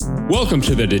Welcome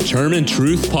to the Determined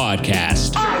Truth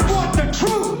Podcast. I want the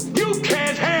truth! You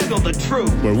can't handle the truth!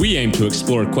 Where we aim to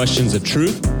explore questions of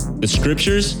truth, the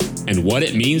scriptures, and what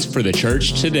it means for the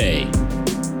church today.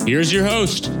 Here's your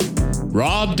host,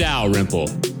 Rob Dalrymple.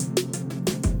 Hi,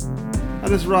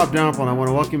 this is Rob Dalrymple, and I want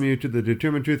to welcome you to the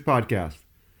Determined Truth Podcast.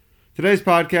 Today's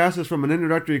podcast is from an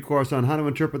introductory course on how to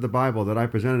interpret the Bible that I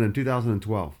presented in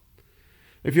 2012.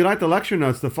 If you'd like the lecture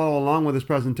notes to follow along with this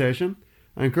presentation,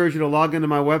 I encourage you to log into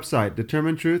my website,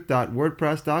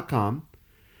 determinedtruth.wordpress.com.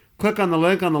 Click on the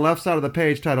link on the left side of the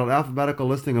page titled Alphabetical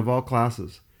Listing of All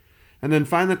Classes, and then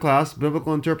find the class,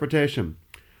 Biblical Interpretation.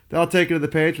 That'll take you to the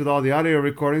page with all the audio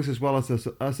recordings as well as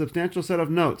a substantial set of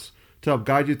notes to help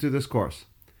guide you through this course.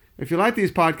 If you like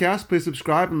these podcasts, please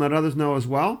subscribe and let others know as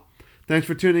well. Thanks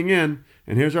for tuning in,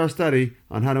 and here's our study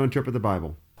on how to interpret the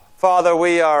Bible. Father,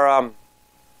 we are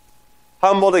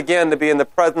humbled again to be in the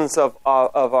presence of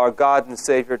our God and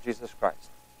Savior, Jesus Christ.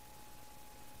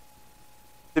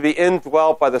 To be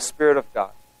indwelt by the Spirit of God.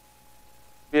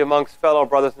 To be amongst fellow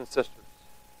brothers and sisters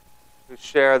who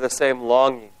share the same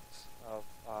longings of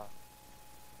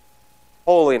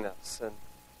holiness and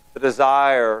the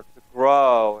desire to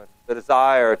grow and the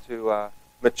desire to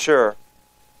mature.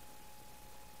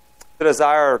 The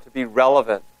desire to be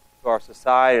relevant to our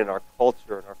society and our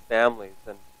culture and our families,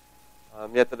 and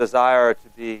yet the desire to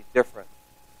be different.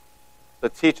 So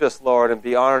teach us, Lord, and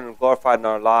be honored and glorified in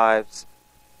our lives.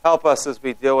 Help us as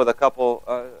we deal with a couple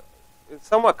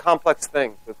somewhat complex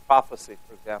things, with prophecy,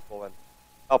 for example, and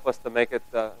help us to make it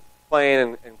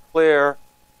plain and clear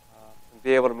and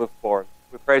be able to move forward.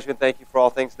 We praise you and thank you for all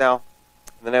things now.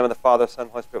 In the name of the Father, Son,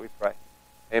 and Holy Spirit we pray.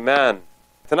 Amen.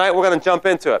 Tonight we're going to jump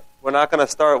into it. We're not going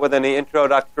to start with any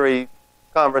introductory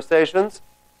conversations.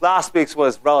 Last week's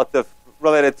was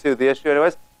related to the issue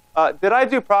anyways. Did I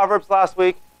do Proverbs last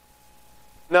week?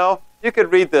 No? You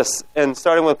could read this, and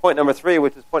starting with point number 3,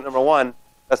 which is point number 1.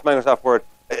 That's Microsoft Word.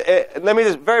 Let me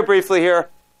just very briefly here.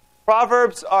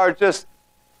 Proverbs are just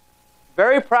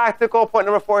very practical. Point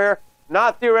number 4 here.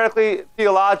 Not theoretically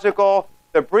theological.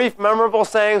 They're brief, memorable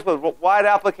sayings with wide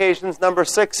applications. Number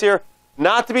 6 here.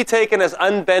 Not to be taken as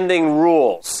unbending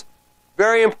rules.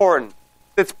 Very important.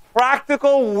 It's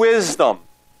practical wisdom.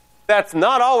 That's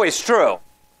not always true.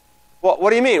 Well, what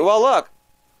do you mean? Well, look.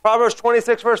 Proverbs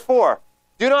 26, verse 4.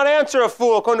 Do not answer a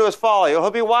fool according to his folly, or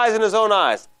he'll be wise in his own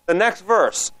eyes. The next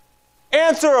verse.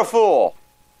 Answer a fool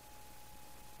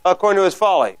according to his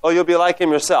folly, or you'll be like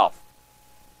him yourself.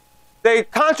 They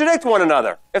contradict one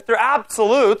another. If they're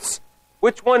absolutes,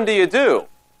 which one do you do?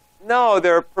 No,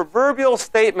 they're proverbial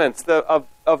statements of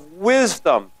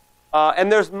wisdom, and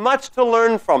there's much to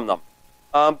learn from them.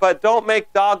 But don't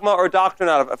make dogma or doctrine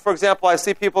out of it. For example, I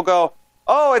see people go,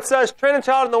 oh, it says, train a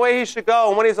child in the way he should go,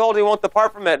 and when he's old, he won't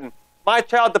depart from it. And my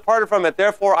child departed from it,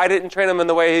 therefore I didn't train him in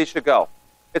the way he should go.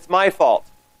 It's my fault.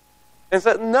 And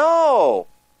so, no,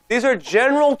 these are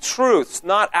general truths,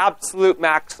 not absolute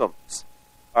maxims.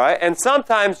 All right, and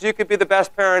sometimes you could be the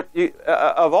best parent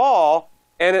of all,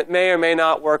 and it may or may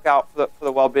not work out for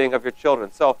the well-being of your children.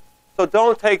 So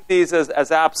don't take these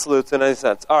as absolutes in any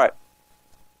sense. All right.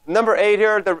 Number 8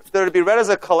 here, they're to be read as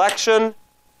a collection,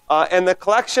 and the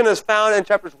collection is found in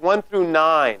chapters 1 through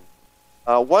 9.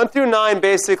 1 through 9,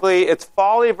 basically, it's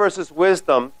folly versus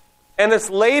wisdom, and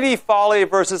it's lady folly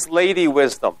versus lady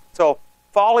wisdom. So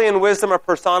folly and wisdom are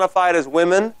personified as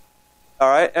women, all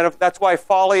right, and that's why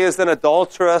folly is an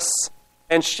adulteress,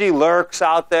 and she lurks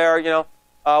out there,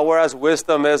 whereas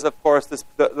wisdom is, of course,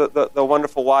 the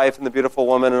wonderful wife and the beautiful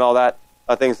woman and all that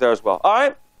things there as well. All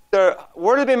right. They're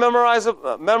worthy to be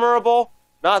memorable,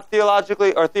 not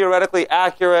theologically or theoretically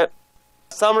accurate.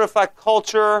 Some reflect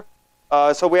culture,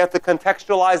 so we have to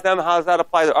contextualize them. How does that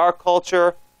apply to our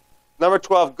culture? Number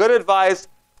 12, good advice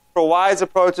for wise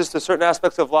approaches to certain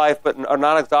aspects of life, but are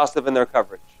not exhaustive in their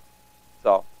coverage.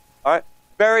 So, all right,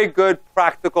 very good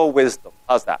practical wisdom.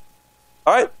 How's that?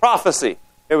 All right, prophecy.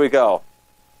 Here we go.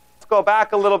 Let's go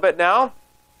back a little bit now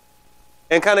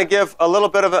and kind of give a little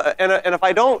bit of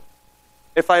and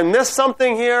if I miss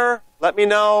something here, let me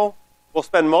know. We'll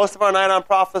spend most of our night on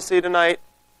prophecy tonight.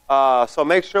 So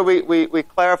make sure we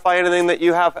clarify anything that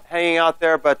you have hanging out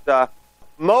there. But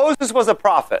Moses was a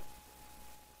prophet.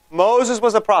 Moses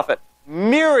was a prophet.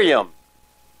 Miriam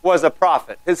was a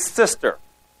prophet, his sister.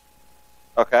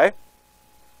 Okay?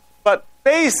 But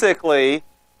basically,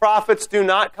 prophets do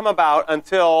not come about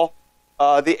until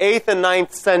the 8th and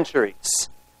 9th centuries.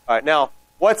 All right, now,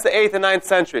 what's the 8th and 9th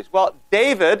centuries? Well,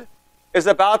 David is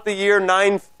about the year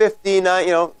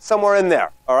 959, somewhere in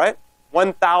there, all right?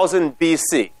 1000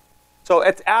 BC. So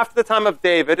it's after the time of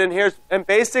David, and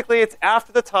basically it's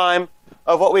after the time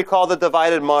of what we call the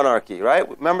divided monarchy, right?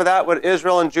 Remember that? When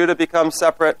Israel and Judah become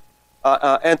separate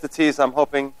entities, I'm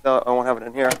hoping, no, I won't have it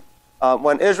in here.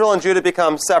 When Israel and Judah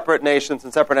become separate nations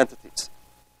and separate entities.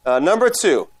 Number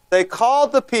 2, they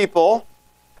called the people,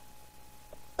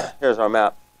 here's our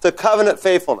map, to covenant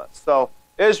faithfulness. So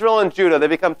Israel and Judah, they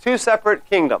become 2 separate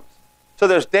kingdoms. So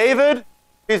there's David,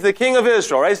 he's the king of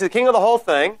Israel, right? He's the king of the whole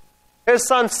thing. His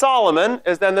son Solomon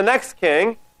is then the next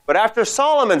king, but after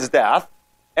Solomon's death,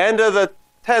 end of the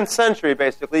 10th century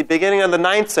basically, beginning of the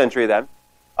 9th century then,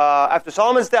 after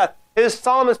Solomon's death,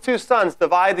 Solomon's 2 sons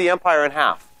divide the empire in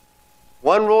half.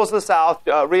 One rules the south,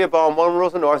 Rehoboam, one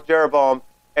rules the north, Jeroboam,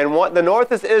 and the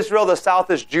north is Israel, the south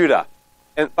is Judah.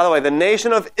 And by the way, the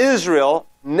nation of Israel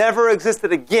never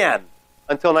existed again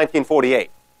until 1948.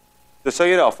 Just so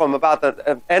you know, from about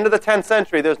the end of the 10th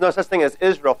century, there's no such thing as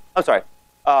Israel. I'm sorry,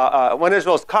 when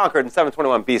Israel was conquered in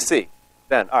 721 BC.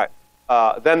 Then, all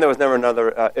right. Then there was never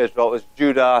another Israel. It was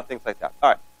Judah, things like that.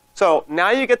 All right. So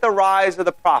now you get the rise of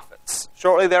the prophets.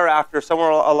 Shortly thereafter, somewhere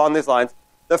along these lines,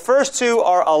 the first 2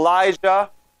 are Elijah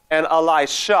and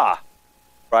Elisha,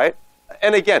 right?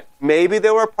 And again, maybe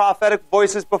there were prophetic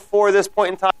voices before this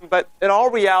point in time, but in all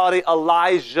reality,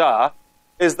 Elijah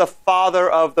is the father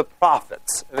of the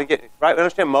prophets. And again, right? We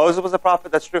understand Moses was a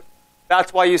prophet. That's true.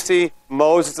 That's why you see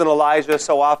Moses and Elijah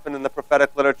so often in the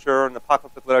prophetic literature and the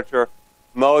apocryphal literature.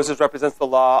 Moses represents the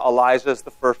law. Elijah is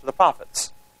the first of the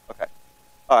prophets. Okay.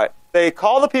 All right. They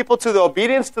call the people to the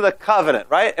obedience to the covenant,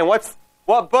 right? And what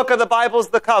book of the Bible is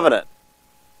the covenant?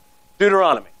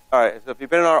 Deuteronomy. All right. So if you've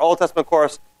been in our Old Testament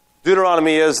course,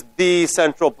 Deuteronomy is the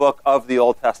central book of the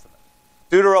Old Testament.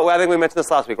 I think we mentioned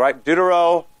this last week, right?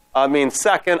 Deutero means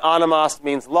second. Onomos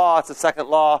means law. It's the second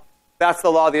law. That's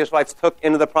the law the Israelites took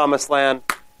into the promised land.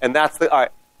 And all right.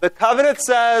 The covenant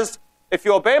says, if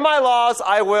you obey my laws,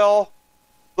 I will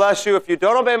bless you. If you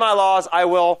don't obey my laws, I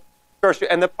will curse you.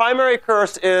 And the primary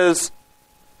curse is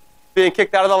being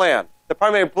kicked out of the land. The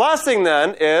primary blessing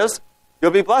then is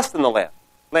you'll be blessed in the land.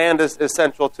 Land is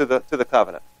central to the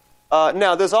covenant.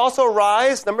 Now, there's also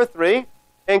rise, number 3,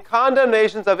 in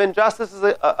condemnations of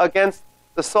injustices against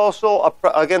social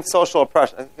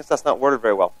oppression. I guess that's not worded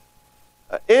very well.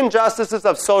 Injustices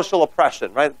of social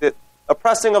oppression, right? The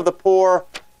oppressing of the poor,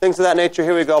 things of that nature.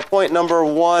 Here we go. Point number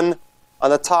 1 on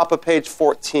the top of page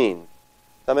 14.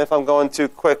 Tell me if I'm going too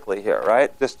quickly here,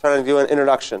 right? Just trying to do an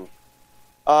introduction.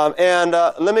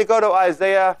 Let me go to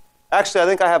Isaiah. Actually, I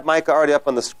think I have Micah already up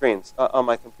on the screens on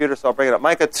my computer, so I'll bring it up.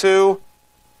 Micah 2,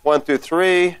 1 through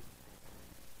 3.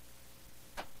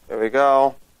 There we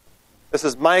go. This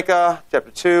is Micah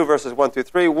chapter 2, verses 1 through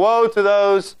 3. Woe to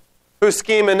those who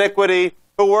scheme iniquity,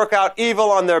 who work out evil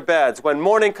on their beds. When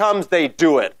morning comes, they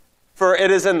do it, for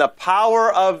it is in the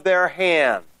power of their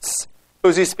hands.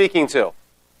 Who's he speaking to?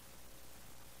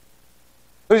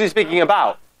 Who's he speaking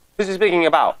about? Who's he speaking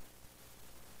about?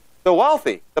 The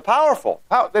wealthy, the powerful.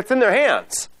 It's in their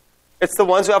hands. It's the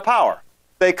ones who have power.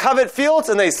 They covet fields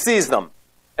and they seize them,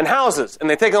 and houses, and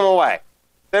they take them away.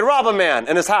 They rob a man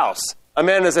in his house, a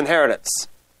man in his inheritance.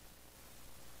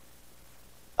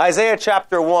 Isaiah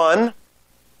chapter 1.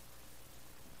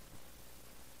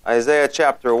 Isaiah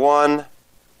chapter 1. I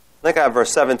think I have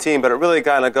verse 17, but it really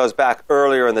kind of goes back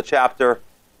earlier in the chapter.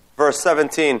 Verse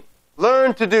 17.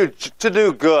 Learn to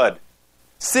do good.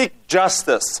 Seek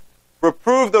justice.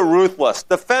 Reprove the ruthless.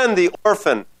 Defend the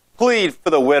orphan. Plead for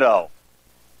the widow.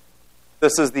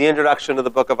 This is the introduction to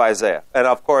the book of Isaiah. And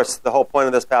of course, the whole point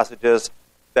of this passage is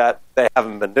that they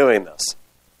haven't been doing this.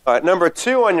 All right, number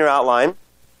 2 on your outline.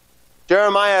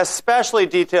 Jeremiah especially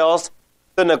details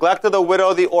the neglect of the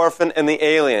widow, the orphan, and the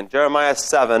alien. Jeremiah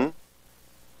 7,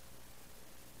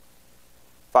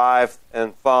 5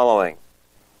 and following.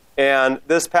 And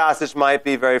this passage might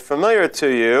be very familiar to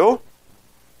you.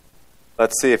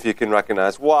 Let's see if you can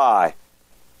recognize why.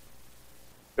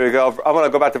 Here we go. I'm going to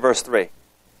go back to verse 3.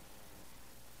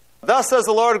 Thus says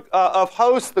the Lord of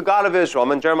hosts, the God of Israel.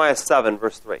 I'm in Jeremiah 7,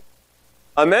 verse 3.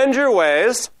 Amend your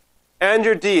ways and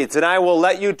your deeds, and I will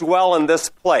let you dwell in this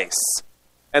place.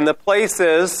 And the place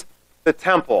is the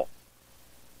temple.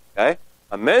 Okay?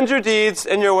 Amend your deeds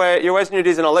and your ways and your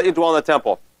deeds, and I'll let you dwell in the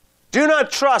temple. Do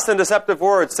not trust in deceptive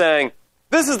words, saying,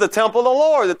 this is the temple of the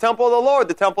Lord, the temple of the Lord,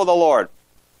 the temple of the Lord.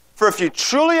 For if you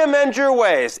truly amend your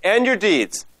ways and your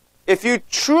deeds, if you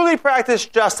truly practice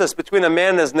justice between a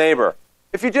man and his neighbor,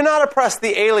 if you do not oppress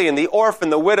the alien, the orphan,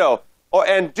 the widow,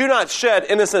 and do not shed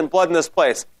innocent blood in this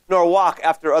place, nor walk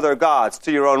after other gods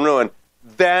to your own ruin,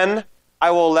 then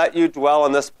I will let you dwell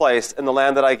in this place, in the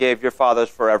land that I gave your fathers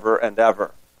forever and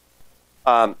ever.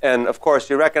 And of course,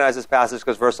 you recognize this passage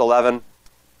because verse 11,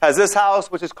 has this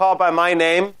house, which is called by my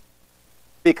name,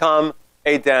 become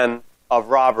a den of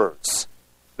robbers?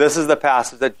 This is the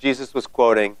passage that Jesus was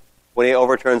quoting when he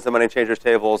overturns the money changers'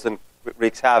 tables and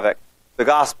wreaks havoc. The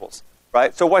Gospels,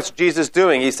 right? So what's Jesus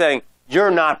doing? He's saying,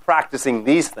 you're not practicing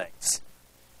these things,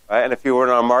 right? And if you were in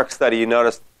our Mark study, you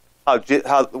noticed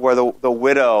where the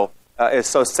widow is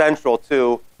so central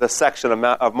to the section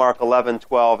of Mark 11,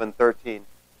 12, and 13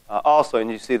 also,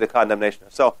 and you see the condemnation.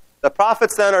 So the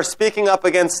prophets then are speaking up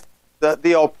against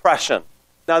the oppression.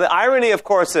 Now the irony, of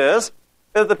course, is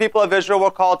that the people of Israel were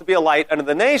called to be a light unto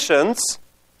the nations,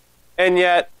 and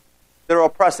yet they're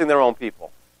oppressing their own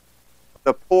people.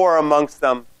 The poor amongst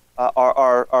them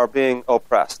are being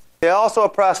oppressed. They also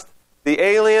oppressed the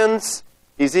aliens.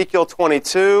 Ezekiel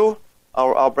 22.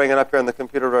 I'll bring it up here on the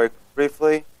computer very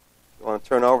briefly. You want to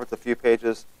turn over, it's a few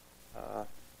pages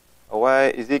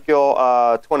away.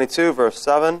 Ezekiel 22, verse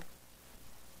 7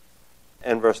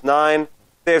 and verse 9.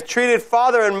 They have treated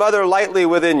father and mother lightly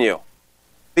within you.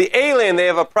 The alien they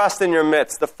have oppressed in your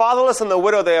midst. The fatherless and the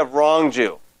widow they have wronged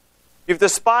you. You've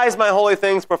despised my holy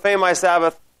things, profaned my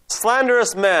Sabbath.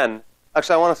 Slanderous men.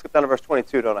 Actually, I want to skip down to verse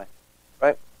 22, don't I?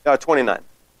 Right? 29. All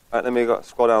right, let me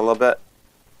scroll down a little bit.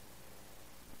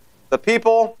 The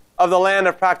people of the land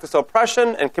have practiced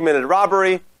oppression and committed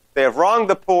robbery. They have wronged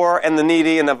the poor and the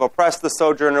needy and have oppressed the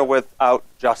sojourner without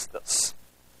justice.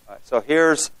 All right, so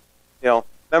here's,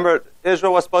 remember,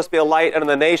 Israel was supposed to be a light unto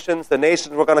the nations. The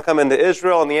nations were going to come into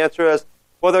Israel, and the answer is,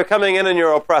 well, they're coming in and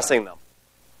you're oppressing them.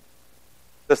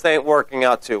 This ain't working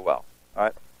out too well. All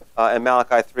right? And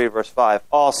Malachi 3, verse 5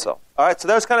 also. All right, so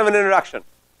there's kind of an introduction.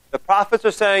 The prophets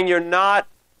are saying you're not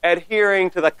adhering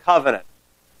to the covenant,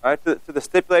 all right, to the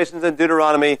stipulations in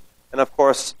Deuteronomy, and of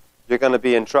course, you're going to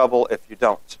be in trouble if you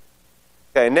don't.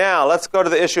 Okay, now let's go to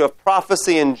the issue of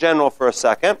prophecy in general for a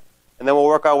second, and then we'll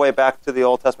work our way back to the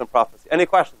Old Testament prophecy. Any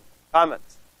questions,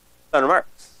 comments,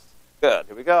 remarks? Good,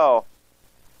 here we go.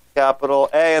 Capital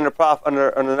A under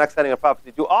the next heading of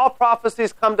prophecy. Do all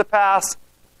prophecies come to pass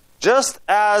just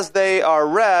as they are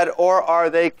read, or are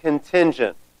they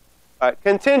contingent? All right,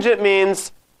 contingent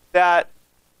means that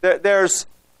there's,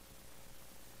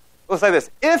 let's say this,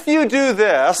 if you do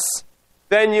this,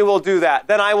 then you will do that.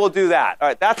 Then I will do that. All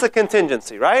right, that's a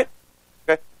contingency, right?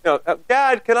 Okay.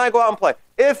 Dad, can I go out and play?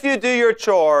 If you do your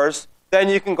chores, then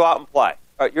you can go out and play.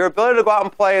 All right, your ability to go out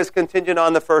and play is contingent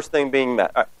on the first thing being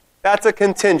met. All right, that's a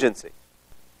contingency.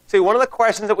 See, one of the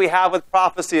questions that we have with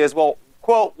prophecy is, well,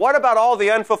 quote, what about all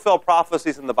the unfulfilled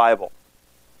prophecies in the Bible?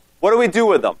 What do we do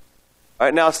with them? All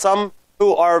right, now, some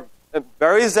who are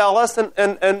very zealous and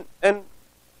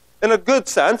in a good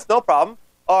sense, no problem,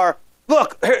 are,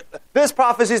 look, here, this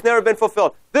prophecy's never been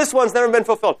fulfilled. This one's never been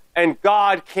fulfilled. And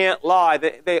God can't lie.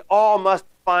 They all must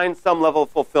find some level of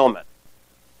fulfillment.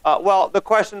 Well, the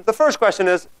first question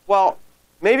is, well,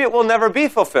 maybe it will never be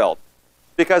fulfilled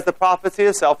because the prophecy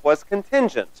itself was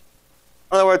contingent.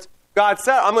 In other words, God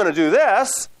said, I'm going to do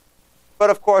this, but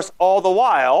of course, all the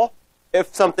while,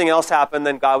 if something else happened,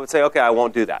 then God would say, okay, I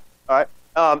won't do that. All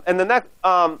right? And the next,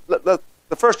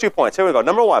 the first 2 points. Here we go.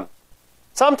 Number 1.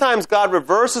 Sometimes God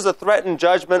reverses a threatened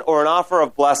judgment or an offer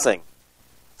of blessing.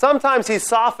 Sometimes he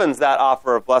softens that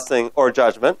offer of blessing or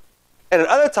judgment. And at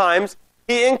other times,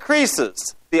 he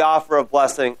increases the offer of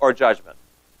blessing or judgment.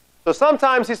 So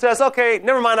sometimes he says, okay,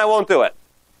 never mind, I won't do it.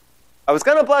 I was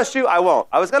going to bless you, I won't.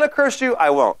 I was going to curse you, I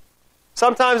won't.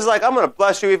 Sometimes it's like, I'm going to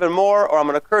bless you even more, or I'm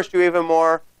going to curse you even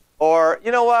more, or,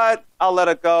 you know what, I'll let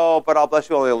it go, but I'll bless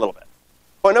you only a little bit.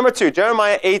 Point number 2,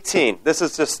 Jeremiah 18. This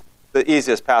is just the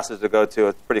easiest passage to go to.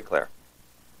 It's pretty clear.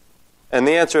 And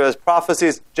the answer is,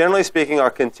 prophecies, generally speaking,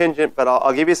 are contingent, but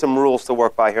I'll give you some rules to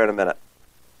work by here in a minute.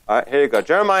 All right, here you go.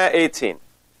 Jeremiah 18.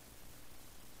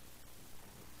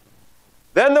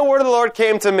 Then the word of the Lord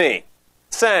came to me,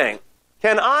 saying,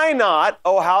 can I not,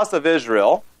 O house of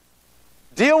Israel,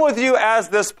 deal with you as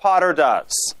this potter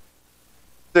does,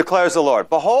 declares the Lord.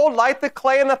 Behold, like the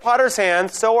clay in the potter's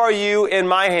hand, so are you in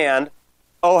my hand,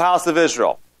 O house of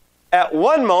Israel. At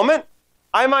one moment,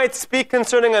 I might speak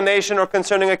concerning a nation or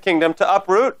concerning a kingdom to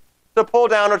uproot, to pull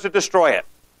down, or to destroy it.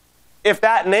 If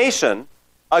that nation,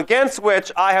 against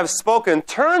which I have spoken,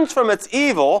 turns from its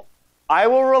evil, I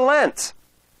will relent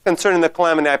concerning the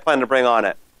calamity I plan to bring on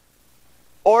it.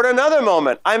 Or at another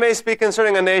moment, I may speak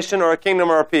concerning a nation or a kingdom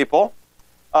or a people,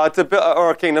 or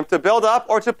a kingdom, to build up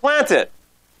or to plant it.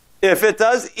 If it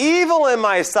does evil in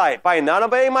my sight by not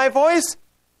obeying my voice,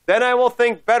 then I will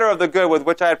think better of the good with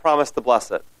which I had promised to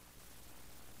bless it.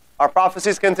 Are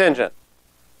prophecies contingent?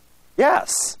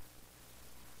 Yes.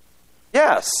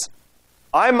 Yes.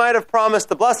 I might have promised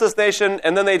to bless this nation,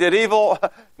 and then they did evil.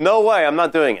 No way, I'm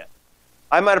not doing it.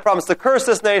 I might have promised to curse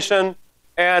this nation,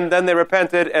 and then they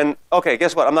repented, and okay,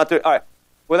 guess what? I'm not doing. All right.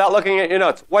 Without looking at your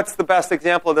notes, what's the best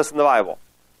example of this in the Bible?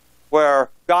 where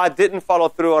God didn't follow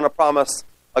through on a promise.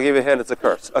 I'll give you a hint, it's a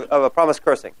curse, of a promise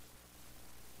cursing.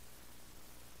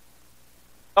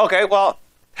 Okay, well,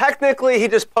 technically he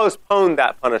just postponed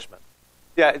that punishment.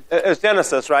 Yeah, it was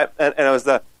Genesis, right? And it was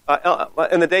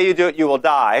in the day you do it, you will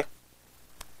die.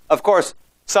 Of course,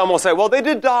 some will say, well, they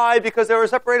did die because they were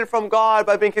separated from God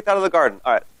by being kicked out of the garden.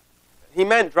 All right. He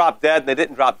meant drop dead, and they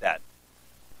didn't drop dead.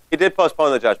 He did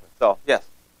postpone the judgment. So, yes.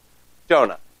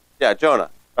 Jonah. Yeah, Jonah.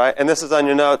 Right? And this is on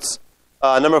your notes.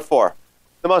 Number 4.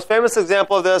 The most famous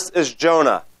example of this is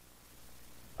Jonah.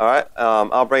 All right?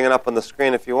 I'll bring it up on the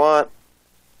screen if you want.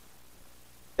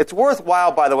 It's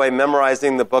worthwhile, by the way,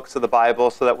 memorizing the books of the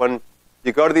Bible so that when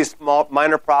you go to these small,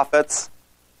 minor prophets,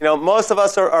 most of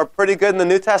us are pretty good in the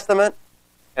New Testament,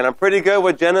 and I'm pretty good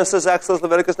with Genesis, Exodus,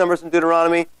 Leviticus, Numbers, and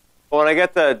Deuteronomy. But when I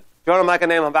get to Jonah, Micah,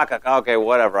 Nahum, Habakkuk, okay,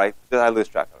 whatever, I lose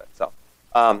track of it. So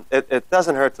it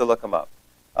doesn't hurt to look them up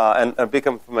and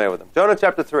become familiar with them. Jonah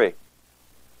chapter 3.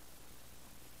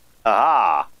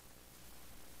 Aha.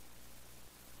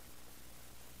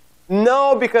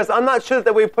 No, because I'm not sure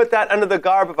that we put that under the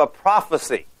garb of a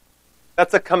prophecy.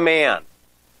 That's a command,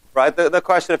 right? The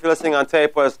question, if you're listening on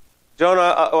tape, was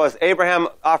was Abraham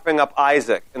offering up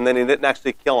Isaac, and then he didn't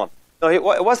actually kill him. No, it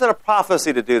wasn't a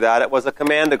prophecy to do that. It was a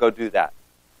command to go do that.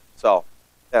 So,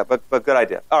 yeah, but good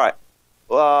idea. All right,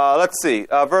 let's see.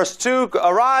 Verse 2,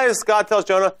 arise, God tells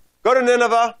Jonah, go to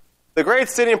Nineveh, the great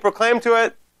city, and proclaim to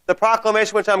it the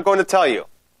proclamation which I'm going to tell you.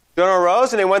 Jonah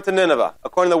arose and he went to Nineveh,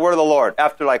 according to the word of the Lord,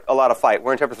 after a lot of fight.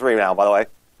 We're in chapter 3 now, by the way.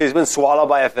 He's been swallowed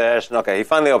by a fish, and he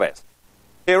finally obeys.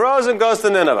 He arose and goes to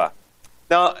Nineveh.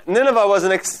 Now, Nineveh was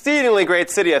an exceedingly great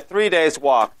city, a 3 days'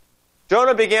 walk.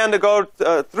 Jonah began to go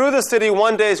through the city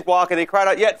 1 day's walk, and he cried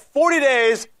out, yet 40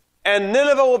 days, and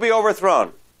Nineveh will be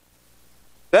overthrown.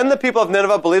 Then the people of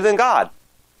Nineveh believed in God.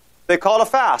 They called a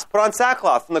fast, put on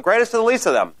sackcloth, from the greatest to the least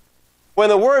of them. When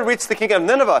the word reached the king of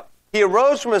Nineveh, he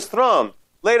arose from his throne,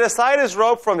 laid aside his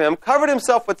robe from him, covered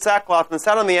himself with sackcloth, and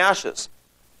sat on the ashes.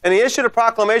 And he issued a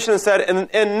proclamation and said,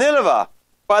 in Nineveh,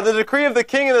 by the decree of the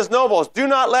king and his nobles, do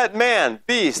not let man,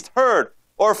 beast, herd,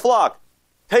 or flock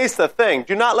taste a thing.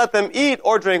 Do not let them eat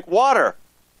or drink water.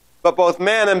 But both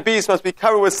man and beast must be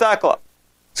covered with sackcloth.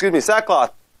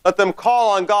 Let them call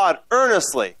on God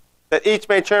earnestly, that each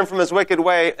may turn from his wicked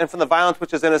way and from the violence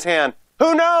which is in his hand.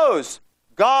 Who knows?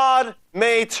 God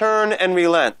may turn and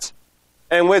relent,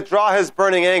 and withdraw his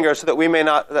burning anger, so that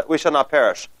we shall not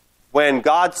perish. When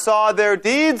God saw their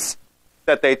deeds,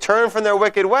 that they turned from their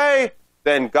wicked way,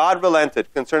 then God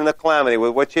relented concerning the calamity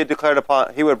with which he had declared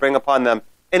he would bring upon them,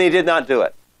 and he did not do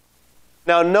it.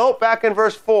 Now note back in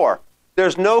verse 4,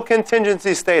 there's no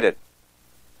contingency stated.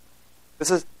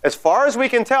 This is, as far as we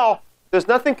can tell, there's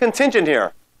nothing contingent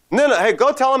here. No, hey,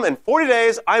 go tell him in 40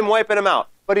 days I'm wiping them out.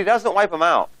 But he doesn't wipe them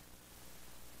out.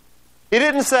 He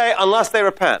didn't say, unless they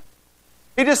repent.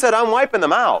 He just said, I'm wiping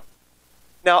them out.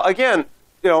 Now, again,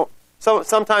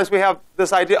 sometimes we have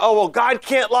this idea, God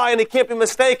can't lie and he can't be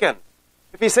mistaken.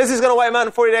 If he says he's going to wipe them out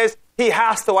in 40 days, he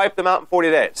has to wipe them out in 40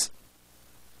 days.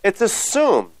 It's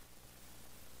assumed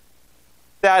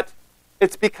that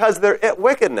it's because their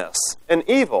wickedness and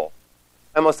evil.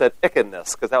 I almost said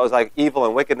ickedness, because that was like evil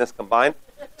and wickedness combined.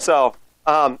 So,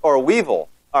 or weevil.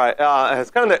 All right, it's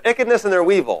kind of their ickedness and their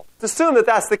weevil. It's assumed that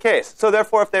that's the case. So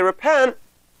therefore, if they repent,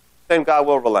 then God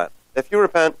will relent. If you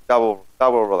repent, God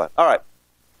will relent. All right.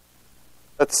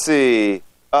 Let's see.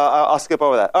 I'll skip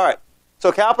over that. All right.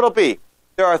 So capital B.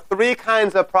 There are 3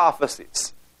 kinds of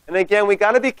prophecies. And again, we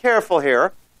got to be careful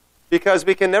here, because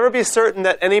we can never be certain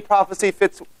that any prophecy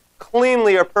fits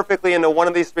cleanly or perfectly into one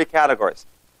of these 3 categories.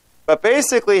 But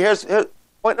basically, here's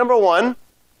point number 1.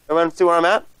 Everyone see where I'm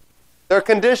at? They're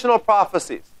conditional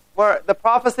prophecies, where the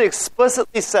prophecy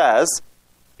explicitly says,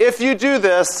 if you do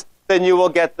this, then you will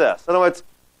get this. In other words,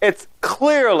 it's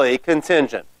clearly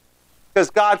contingent, because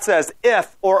God says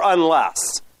if or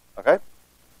unless. Okay? All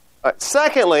right.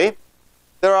 Secondly,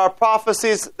 there are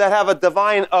prophecies that have a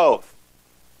divine oath.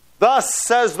 Thus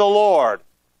says the Lord,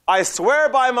 I swear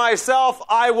by myself,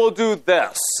 I will do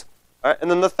this. All right? And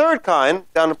then the third kind,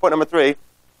 down to point number 3,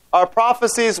 are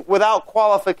prophecies without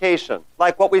qualification,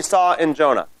 like what we saw in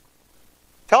Jonah.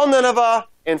 Tell Nineveh,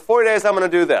 in 40 days I'm going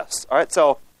to do this. All right,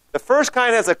 so the first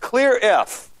kind has a clear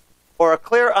if or a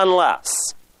clear unless.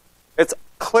 It's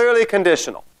clearly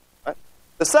conditional. Right?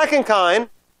 The second kind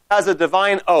has a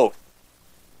divine oath.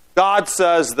 God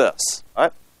says this.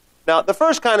 Right? Now, the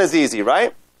first kind is easy,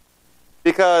 right?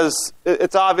 Because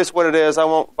it's obvious what it is. I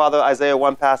won't bother Isaiah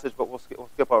 1 passage, but we'll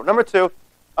skip over. Number 2,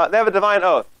 they have a divine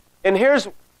oath. And here's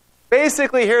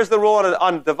the rule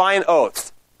on divine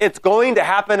oaths. It's going to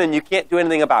happen and you can't do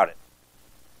anything about it.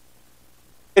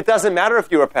 It doesn't matter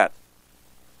if you repent.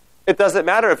 It doesn't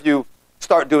matter if you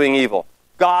start doing evil.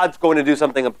 God's going to do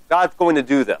something. God's going to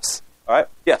do this. All right?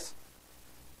 Yes?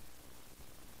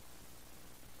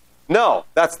 No,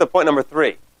 that's the point number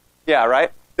 3. Yeah,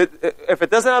 right? If it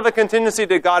doesn't have a contingency,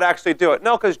 did God actually do it?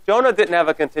 No, because Jonah didn't have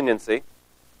a contingency,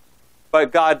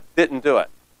 but God didn't do it.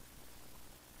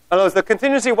 In other words, the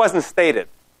contingency wasn't stated.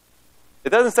 It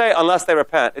doesn't say unless they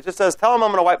repent. It just says, tell them I'm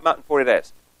going to wipe them out in 40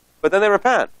 days. But then they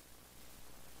repent.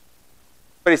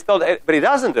 But he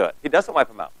doesn't do it. He doesn't wipe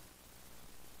them out.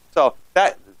 So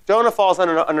that Jonah falls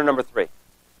under number 3.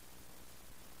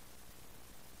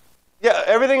 Yeah,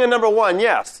 everything in number 1,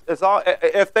 yes. It's all,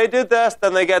 if they did this,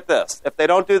 then they get this. If they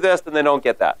don't do this, then they don't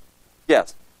get that.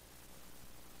 Yes.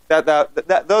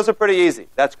 Those are pretty easy.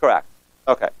 That's correct.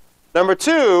 Okay. Number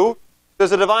 2,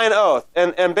 there's a divine oath.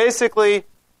 And basically,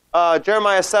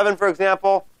 Jeremiah 7, for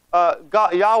example,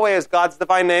 Yahweh is God's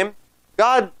divine name.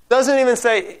 God doesn't even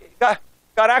say,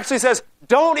 God actually says,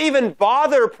 don't even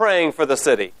bother praying for the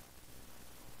city.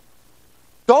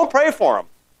 Don't pray for them,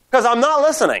 because I'm not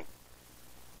listening.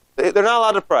 They're not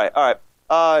allowed to pray. All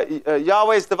right.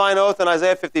 Yahweh's divine oath in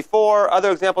Isaiah 54. Other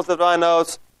examples of divine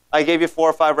oaths. I gave you 4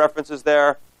 or 5 references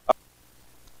there.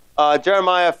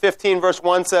 Jeremiah 15, verse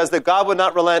 1 says that God would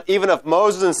not relent even if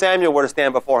Moses and Samuel were to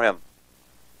stand before him.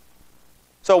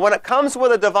 So when it comes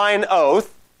with a divine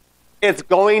oath, it's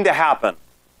going to happen.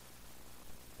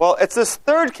 Well, it's this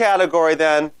third category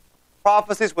then,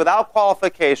 prophecies without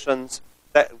qualifications,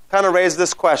 that kind of raises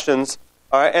this questions.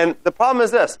 All right, and the problem is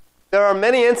this. There are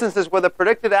many instances where the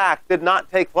predicted act did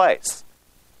not take place.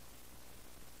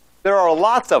 There are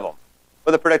lots of them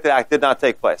where the predicted act did not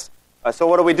take place. So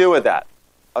what do we do with that?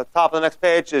 At the top of the next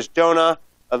page is Jonah,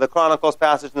 the Chronicles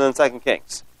passage, and then 2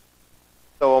 Kings.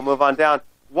 So we'll move on down.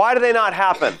 Why do they not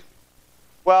happen?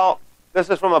 Well, this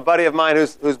is from a buddy of mine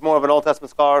who's more of an Old Testament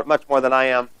scholar, much more than I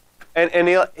am. And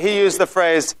he used the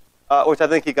phrase, which I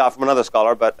think he got from another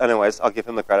scholar, but anyways, I'll give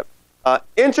him the credit.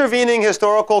 Intervening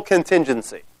historical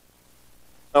contingency.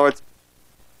 In other words,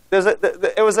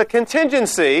 it was a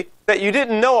contingency that you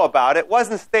didn't know about. It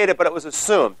wasn't stated, but it was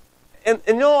assumed. And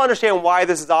you'll understand why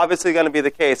this is obviously going to be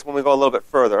the case when we go a little bit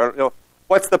further. You know,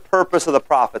 what's the purpose of the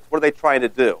prophets? What are they trying to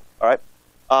do? All right.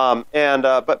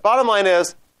 But bottom line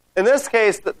is, in this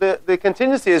case, the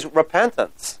contingency is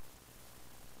repentance.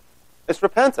 It's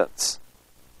repentance.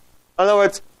 In other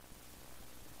words,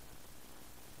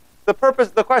 the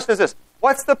question is this: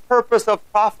 what's the purpose of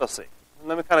prophecy? And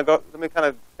let me kind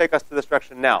of take us to this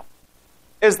direction now.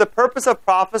 Is the purpose of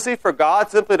prophecy for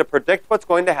God simply to predict what's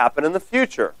going to happen in the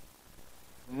future?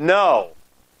 No.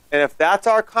 And if that's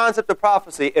our concept of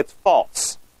prophecy, it's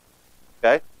false.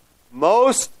 Okay?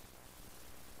 Most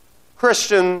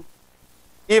Christian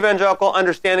evangelical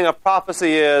understanding of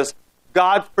prophecy is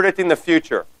God's predicting the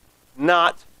future.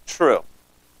 Not true.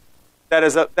 That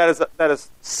is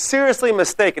seriously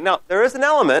mistaken. Now, there is an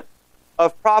element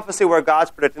of prophecy where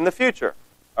God's predicting the future.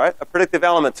 All right? A predictive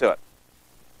element to it.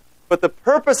 But the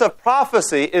purpose of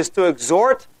prophecy is to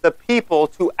exhort the people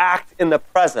to act in the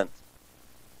present.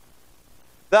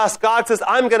 Thus, God says,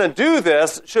 I'm going to do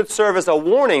this, should serve as a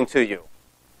warning to you.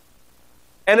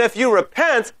 And if you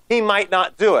repent, he might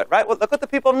not do it, right? Well, look at the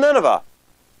people of Nineveh.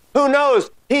 Who knows?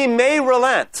 He may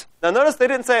relent. Now, notice they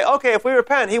didn't say, okay, if we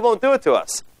repent, he won't do it to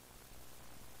us.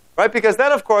 Right? Because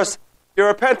then, of course, your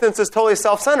repentance is totally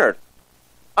self-centered.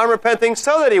 I'm repenting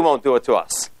so that he won't do it to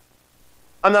us.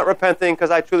 I'm not repenting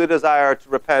because I truly desire to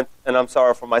repent and I'm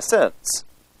sorry for my sins.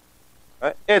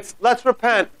 Right? It's let's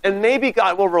repent and maybe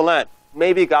God will relent.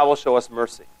 Maybe God will show us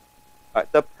mercy.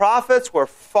 Right? The prophets were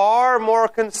far more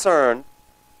concerned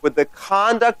with the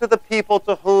conduct of the people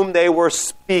to whom they were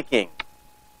speaking.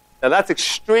 Now that's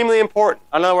extremely important.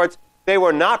 In other words, they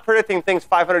were not predicting things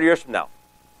 500 years from now.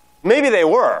 Maybe they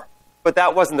were, but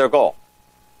that wasn't their goal.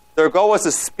 Their goal was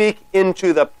to speak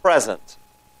into the present,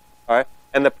 all right,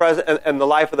 and the present and the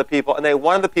life of the people, and they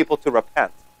wanted the people to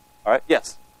repent. All right,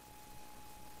 yes.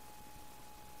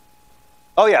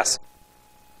 Oh yes,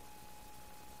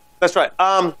 that's right.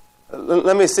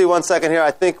 Let me see 1 second here.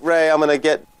 I think Ray,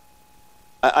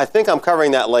 I think I'm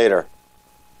covering that later.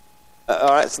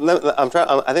 All right, so I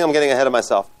think I'm getting ahead of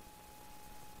myself.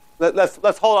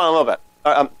 Let's hold on a little bit.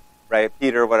 All right, Ray,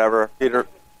 Peter, whatever, Peter,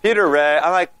 Ray.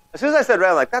 I'm like, as soon as I said Ray,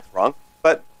 I'm like, that's wrong.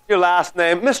 But your last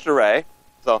name, Mr. Ray.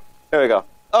 So here we go.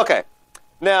 Okay.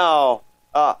 Now,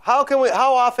 how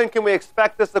often can we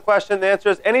expect this? The question, the answer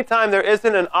is anytime there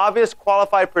isn't an obvious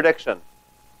qualified prediction.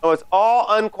 So it's all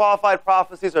unqualified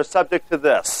prophecies are subject to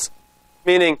this.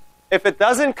 Meaning, if it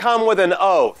doesn't come with an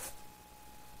oath,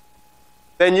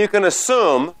 then you can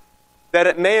assume that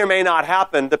it may or may not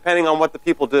happen depending on what the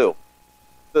people do.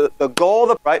 The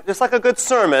goal, right? Just like a good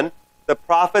sermon, the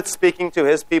prophet speaking to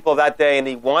his people of that day, and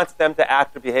he wants them to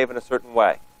act or behave in a certain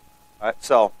way. All right,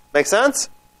 so, make sense?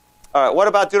 All right, what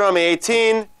about Deuteronomy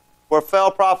 18, where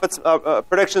failed prophets,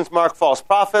 predictions mark false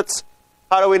prophets?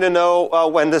 How do we know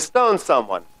when to stone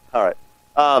someone? All right.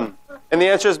 And the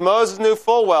answer is Moses knew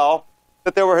full well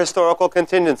that there were historical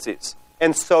contingencies,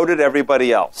 and so did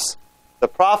everybody else. The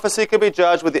prophecy could be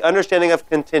judged with the understanding of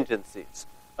contingencies.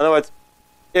 In other words,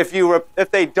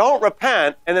 if they don't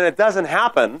repent and then it doesn't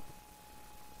happen,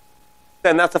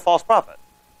 then that's a false prophet.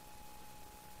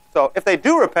 So if they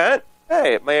do repent,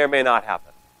 hey, it may or may not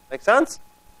happen. Make sense?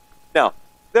 Now,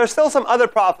 there are still some other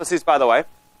prophecies, by the way.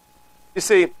 You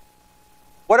see,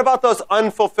 what about those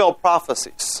unfulfilled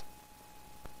prophecies?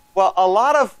 Well, a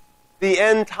lot of the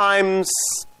end times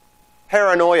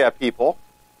paranoia people,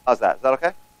 how's that? Is that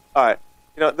okay? All right.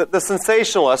 You know, the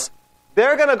sensationalists,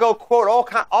 they're going to go quote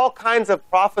all kinds of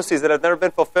prophecies that have never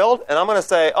been fulfilled, and I'm going to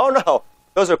say, oh no,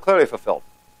 those are clearly fulfilled.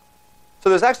 So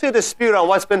there's actually a dispute on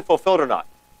what's been fulfilled or not.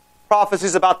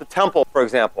 Prophecies about the temple, for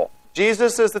example.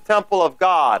 Jesus is the temple of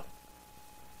God.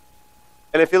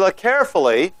 And if you look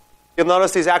carefully, you'll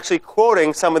notice he's actually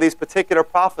quoting some of these particular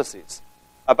prophecies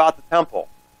about the temple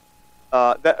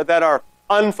that are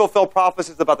unfulfilled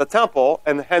prophecies about the temple,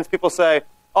 and hence people say,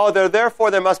 oh, therefore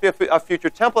there must be a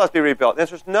future temple that has to be rebuilt. The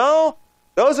answer is no,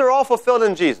 those are all fulfilled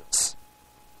in Jesus.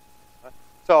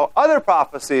 So other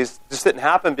prophecies just didn't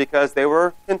happen because they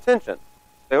were contingent.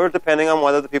 They were depending on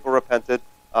whether the people repented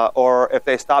or if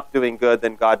they stopped doing good,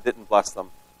 then God didn't bless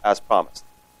them as promised.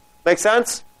 Make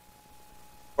sense?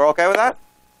 We're okay with that?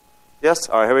 Yes?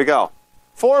 All right, here we go.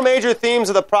 4 major themes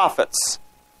of the prophets.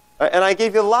 And I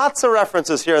gave you lots of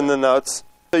references here in the notes,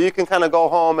 so you can kind of go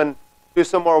home and do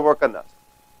some more work on this.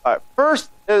 All right, first,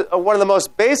 one of the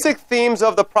most basic themes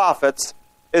of the prophets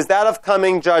is that of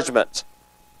coming judgment.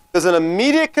 There's an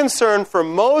immediate concern for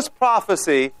most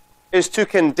prophecy is to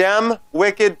condemn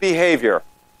wicked behavior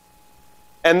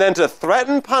and then to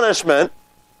threaten punishment,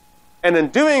 and in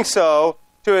doing so,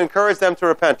 to encourage them to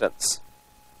repentance.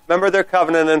 Remember, they're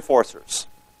covenant enforcers.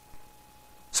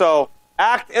 So,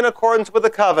 act in accordance with the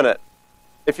covenant.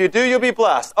 If you do, you'll be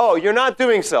blessed. Oh, you're not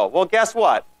doing so. Well, guess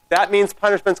what? That means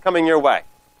punishment's coming your way.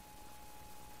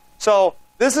 So,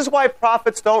 this is why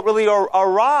prophets don't really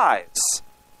arise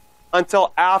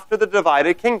until after the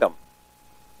divided kingdom.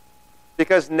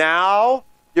 Because now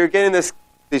you're getting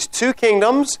these 2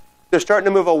 kingdoms. They're starting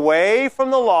to move away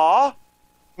from the law,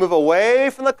 move away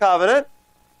from the covenant,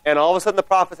 and all of a sudden the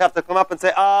prophets have to come up and say,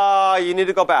 you need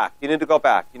to go back. You need to go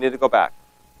back. You need to go back.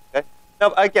 Okay?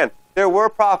 Now, again, there were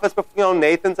prophets, but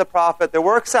Nathan's a prophet. There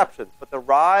were exceptions, but the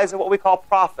rise of what we call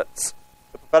prophets,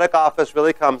 the prophetic office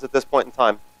really comes at this point in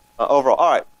time overall.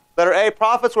 All right, letter A,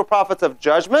 prophets were prophets of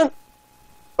judgment,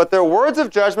 but their words of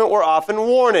judgment were often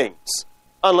warnings,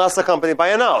 unless accompanied by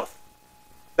an oath.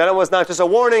 Then it was not just a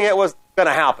warning, it was going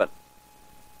to happen.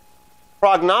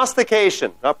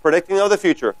 Prognostication, not predicting of the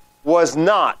future, was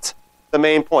not the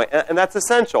main point. And that's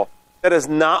essential. That is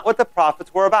not what the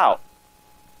prophets were about.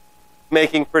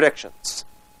 Making predictions.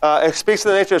 It speaks to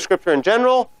the nature of Scripture in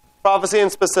general, prophecy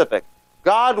in specific.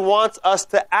 God wants us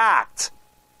to act.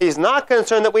 He's not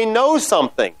concerned that we know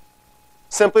something,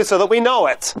 simply so that we know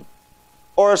it,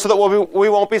 or so that we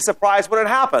won't be surprised when it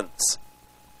happens.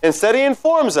 Instead, he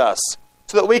informs us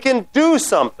so that we can do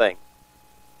something,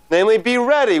 namely be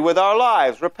ready with our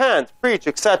lives, repent, preach,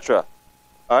 etc.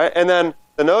 All right, and then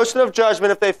the notion of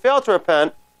judgment, if they fail to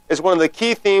repent, is one of the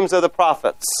key themes of the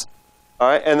prophets. All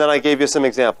right, and then I gave you some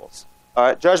examples. All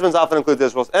right, judgments often include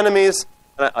Israel's enemies.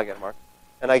 I'll get it, Mark.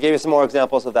 And I gave you some more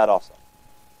examples of that also.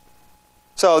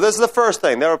 So this is the first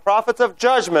thing. There were prophets of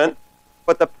judgment,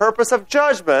 but the purpose of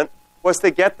judgment was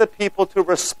to get the people to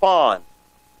respond,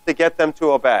 to get them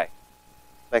to obey.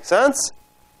 Make sense?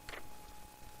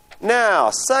 Now,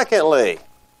 secondly,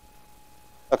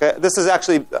 okay, this is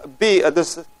actually B.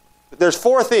 There's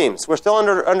 4 themes. We're still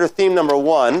under theme number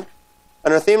 1.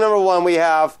 Under theme number 1, we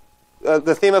have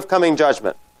the theme of coming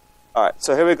judgment. All right,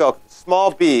 so here we go.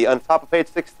 Small b on top of page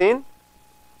 16.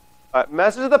 All right,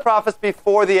 message of the prophets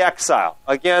before the exile.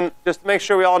 Again, just to make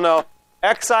sure we all know,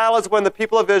 exile is when the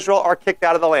people of Israel are kicked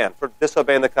out of the land for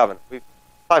disobeying the covenant. We've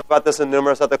talked about this in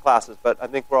numerous other classes, but I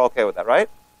think we're okay with that, right?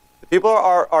 The people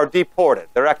are deported.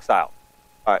 They're exiled.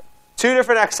 All right, 2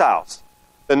 different exiles.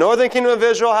 The northern kingdom of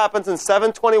Israel happens in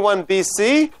 721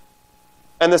 BC,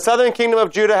 and the southern kingdom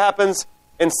of Judah happens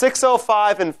in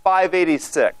 605 and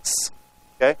 586.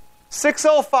 Okay?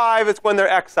 605 is when they're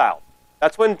exiled.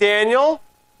 That's when Daniel,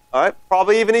 all right,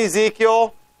 probably even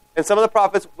Ezekiel, and some of the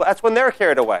prophets, that's when they're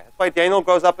carried away. That's why Daniel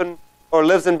grows up or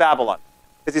lives in Babylon,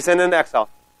 because he's sent into exile.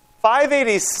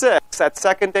 586, that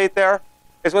second date there,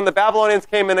 is when the Babylonians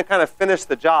came in and kind of finished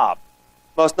the job.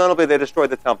 Most notably, they destroyed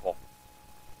the temple.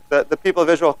 The people of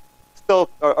Israel still,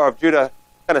 or of Judah,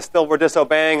 kind of still were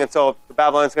disobeying, and so the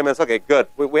Babylonians came in and said, okay, good.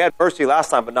 We had mercy last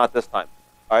time, but not this time.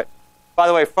 All right. By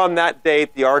the way, from that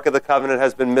date, the Ark of the Covenant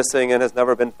has been missing and has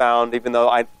never been found, even though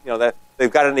that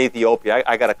they've got it in Ethiopia.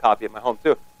 I got a copy at my home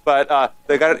too. But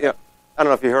they got it. I don't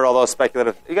know if you heard all those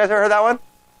speculative. You guys ever heard that one?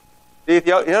 The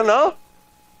Ethiopia? You don't know?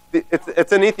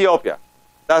 It's in Ethiopia.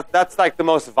 That's like the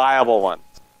most viable one.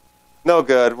 No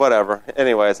good. Whatever.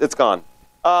 Anyways, it's gone.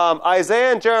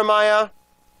 Isaiah and Jeremiah.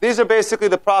 These are basically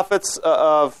the prophets who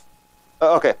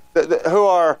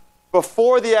are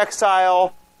before the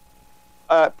exile,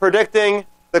 predicting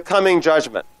the coming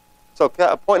judgment. So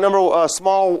point number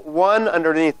small 1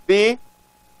 underneath B.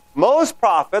 Most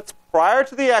prophets prior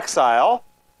to the exile,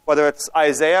 whether it's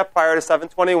Isaiah prior to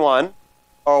 721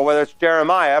 or whether it's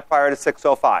Jeremiah prior to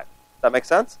 605. Does that make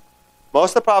sense?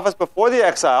 Most of the prophets before the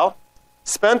exile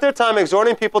spent their time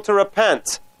exhorting people to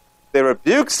repent. They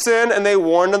rebuked sin and they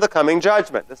warned of the coming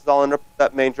judgment. This is all under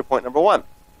that major point number 1.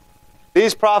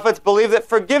 These prophets believed that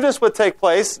forgiveness would take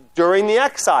place during the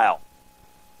exile.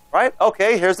 Right?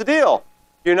 Okay, here's the deal.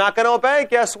 You're not going to obey.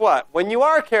 Guess what? When you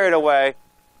are carried away,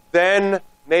 then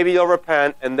maybe you'll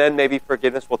repent, and then maybe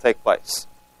forgiveness will take place.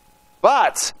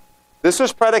 But this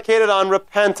was predicated on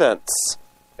repentance.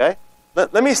 Okay?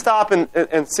 Let me stop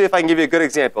and see if I can give you a good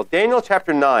example. Daniel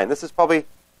chapter 9. This is probably,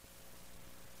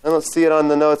 I don't see it on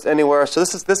the notes anywhere. So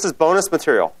this is bonus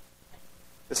material.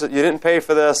 You didn't pay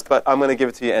for this, but I'm going to give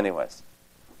it to you anyways.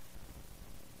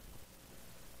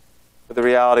 For the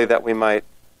reality that we might.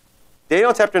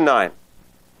 Daniel chapter 9.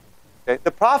 Okay?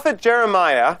 The prophet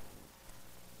Jeremiah,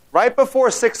 right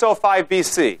before 605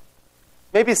 BC,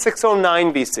 maybe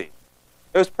 609 BC,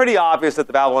 it was pretty obvious that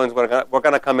the Babylonians were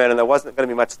going to come in and there wasn't going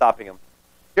to be much stopping them.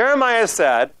 Jeremiah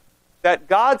said that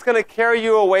God's going to carry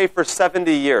you away for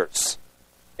 70 years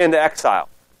into exile.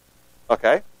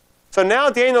 Okay? So now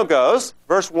Daniel goes,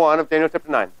 verse 1 of Daniel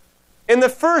chapter 9. In the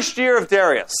first year of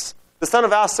Darius, the son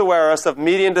of Ahasuerus of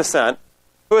Median descent,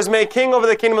 who was made king over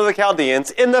the kingdom of the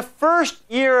Chaldeans, in the first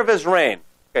year of his reign.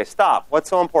 Okay, stop. What's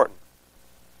so important?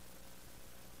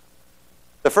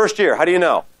 The first year. How do you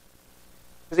know?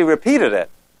 Because he repeated it.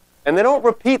 And they don't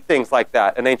repeat things like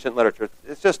that in ancient literature.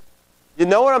 It's just, you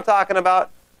know what I'm talking about?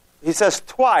 He says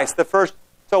twice the first.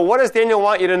 So what does Daniel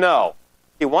want you to know?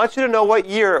 He wants you to know what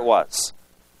year it was.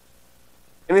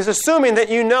 And he's assuming that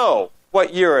you know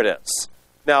what year it is.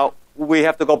 Now, we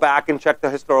have to go back and check the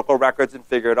historical records and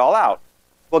figure it all out.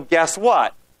 Well, guess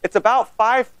what? It's about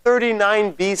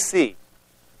 539 BC.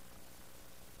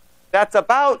 That's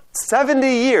about 70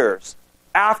 years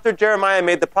after Jeremiah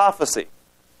made the prophecy.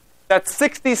 That's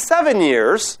 67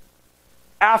 years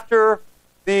after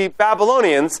the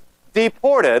Babylonians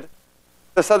deported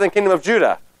the southern kingdom of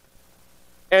Judah.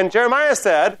 And Jeremiah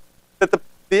said that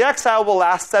the exile will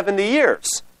last 70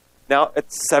 years. Now,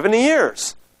 it's 70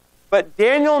 years. But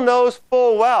Daniel knows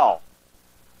full well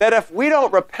that if we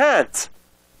don't repent,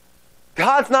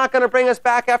 God's not going to bring us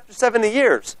back after 70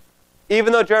 years,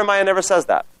 even though Jeremiah never says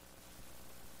that.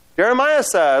 Jeremiah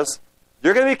says,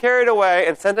 you're going to be carried away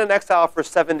and sent into exile for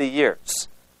 70 years.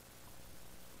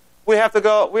 We have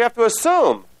to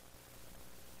assume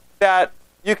that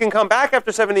you can come back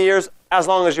after 70 years as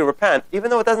long as you repent, even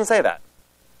though it doesn't say that.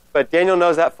 But Daniel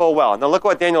knows that full well. Now look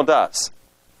what Daniel does.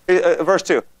 Verse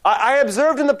 2. I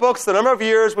observed in the books the number of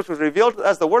years which was revealed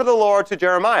as the word of the Lord to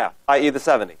Jeremiah, i.e. the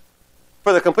 70.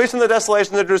 For the completion of the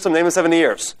desolation of Jerusalem, namely 70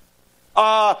 years.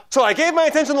 So I gave my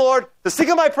attention to the Lord to seek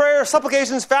of my prayer,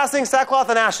 supplications, fasting, sackcloth,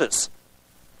 and ashes.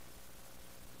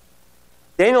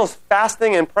 Daniel's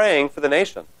fasting and praying for the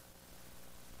nation.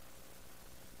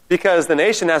 Because the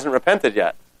nation hasn't repented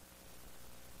yet.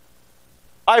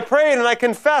 I prayed and I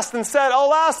confessed and said,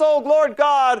 Alas, O Lord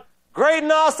God, great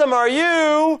and awesome are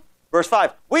you. Verse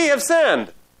 5, we have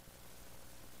sinned.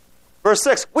 Verse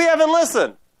 6, we haven't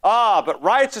listened. But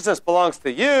righteousness belongs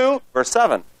to you. Verse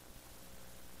 7.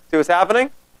 See what's happening?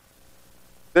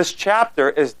 This chapter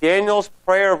is Daniel's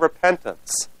prayer of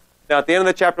repentance. Now, at the end of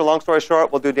the chapter, long story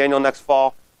short, we'll do Daniel next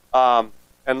fall and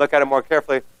look at it more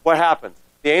carefully. What happens?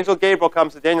 The angel Gabriel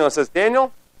comes to Daniel and says,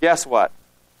 Daniel, guess what?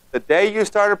 The day you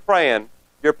started praying,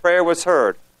 your prayer was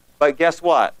heard. But guess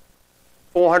what?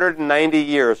 490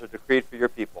 years are decreed for your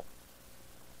people.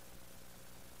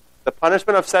 The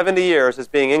punishment of 70 years is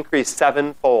being increased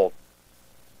sevenfold.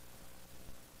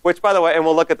 Which, by the way, and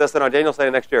we'll look at this in our Daniel study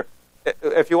next year.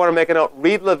 If you want to make a note,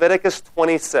 read Leviticus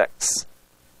 26.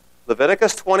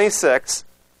 Leviticus 26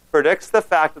 predicts the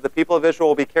fact that the people of Israel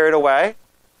will be carried away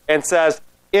and says,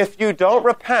 if you don't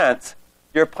repent,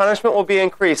 your punishment will be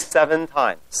increased 7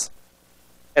 times.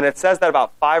 And it says that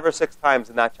about 5 or 6 times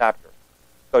in that chapter.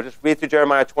 So just read through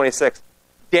Jeremiah 26.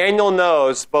 Daniel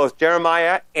knows both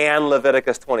Jeremiah and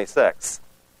Leviticus 26.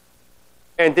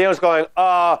 And Daniel's going,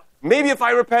 maybe if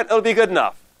I repent, it'll be good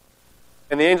enough.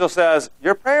 And the angel says,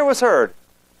 your prayer was heard,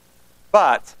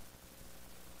 but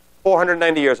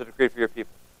 490 years are decreed for your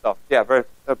people. So, yeah, very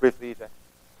briefly, EJ.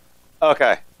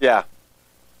 Okay, yeah.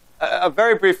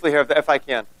 Very briefly here, if I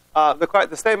can.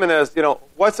 The statement is,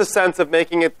 what's the sense of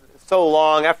making it so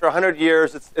long? After 100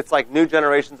 years, it's like new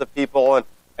generations of people,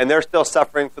 and they're still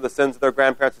suffering for the sins of their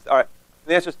grandparents. All right.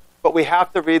 And the answer is, but we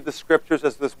have to read the Scriptures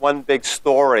as this one big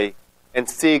story and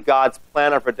see God's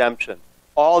plan of redemption.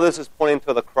 All this is pointing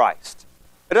to the Christ.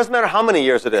 It doesn't matter how many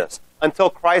years it is until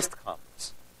Christ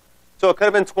comes. So it could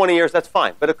have been 20 years, that's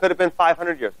fine. But it could have been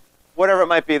 500 years. Whatever it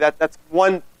might be, that's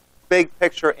one big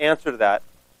picture answer to that.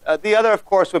 The other, of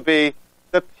course, would be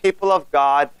the people of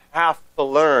God have to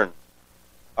learn.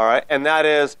 All right? And that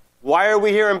is, why are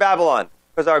we here in Babylon?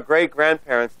 Because our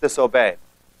great-grandparents disobeyed.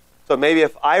 So maybe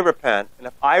if I repent and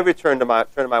if I turn to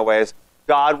my ways,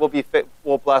 God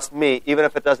will bless me, even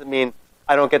if it doesn't mean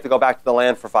I don't get to go back to the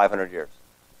land for 500 years.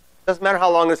 It doesn't matter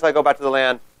how long it is I go back to the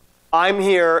land. I'm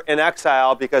here in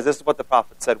exile because this is what the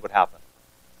prophet said would happen,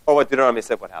 or what Deuteronomy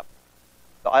said would happen.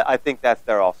 So I think that's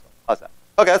there also. How's that?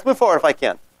 Okay, let's move forward if I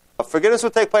can. Forgiveness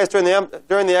would take place during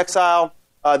the exile.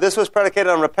 This was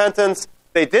predicated on repentance.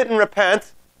 They didn't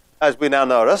repent, as we now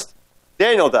noticed.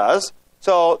 Daniel does.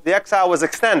 So the exile was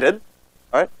extended.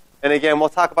 All right? And again, we'll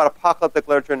talk about apocalyptic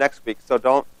literature next week.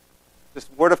 So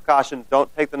just word of caution,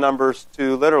 don't take the numbers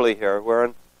too literally here. We're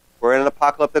in an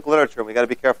apocalyptic literature, and we've got to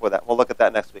be careful with that. We'll look at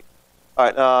that next week. All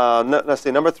right, let's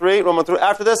see. Number 3, Roman 3.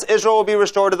 After this, Israel will be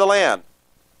restored to the land.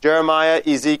 Jeremiah,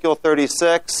 Ezekiel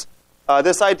 36.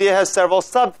 This idea has several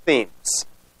sub-themes.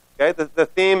 Okay, the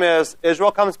theme is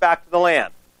Israel comes back to the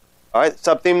land. All right,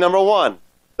 sub-theme number 1.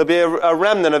 There'll be a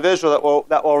remnant of Israel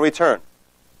that will return.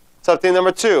 Sub-theme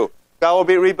number 2. God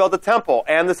will rebuild the temple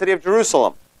and the city of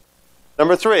Jerusalem.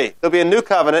 Number 3. There'll be a new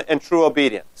covenant and true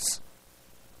obedience.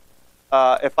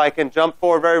 If I can jump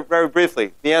forward very, very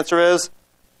briefly, the answer is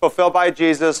fulfilled by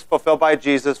Jesus, fulfilled by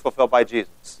Jesus, fulfilled by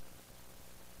Jesus.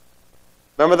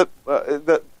 Remember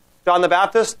the John the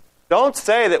Baptist? Don't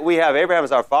say that we have Abraham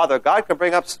as our father. God can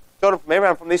bring up children from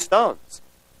Abraham from these stones.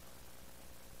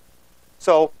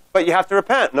 So, but you have to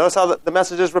repent. Notice how the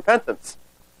message is repentance.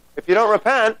 If you don't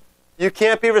repent, you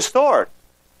can't be restored.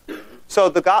 So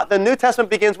the New Testament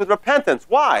begins with repentance.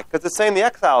 Why? Because it's saying the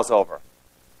exile is over.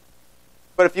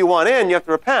 But if you want in, you have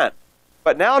to repent.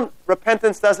 But now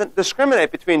repentance doesn't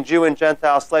discriminate between Jew and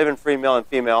Gentile, slave and free, male and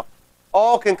female.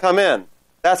 All can come in.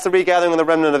 That's the regathering of the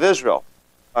remnant of Israel.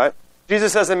 All right?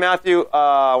 Jesus says in Matthew,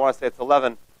 I want to say it's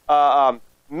 11,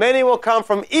 many will come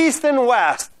from east and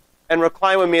west and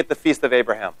recline with me at the feast of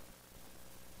Abraham.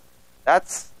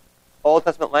 That's Old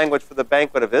Testament language for the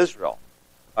banquet of Israel.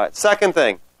 All right, second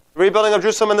thing, the rebuilding of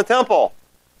Jerusalem and the temple.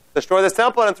 Destroy this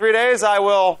temple, and in 3 days I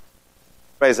will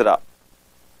raise it up.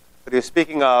 But he was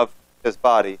speaking of his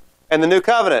body. And the new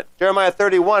covenant. Jeremiah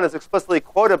 31 is explicitly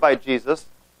quoted by Jesus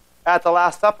at the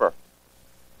Last Supper.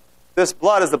 This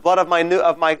blood is the blood of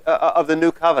the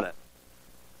new covenant.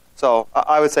 So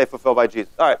I would say fulfilled by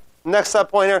Jesus. All right, next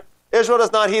sub-point here. Israel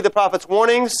does not heed the prophet's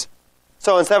warnings.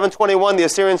 So in 721, the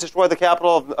Assyrians destroyed the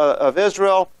capital of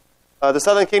Israel. The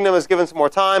southern kingdom is given some more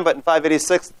time, but in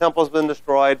 586, the temple has been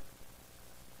destroyed.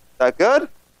 Is that good?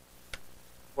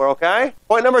 We're okay?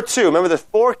 Point number 2. Remember the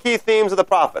 4 key themes of the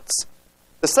prophets.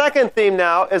 The second theme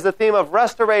now is the theme of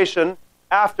restoration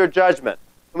after judgment.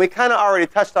 And we kind of already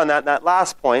touched on that in that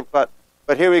last point, but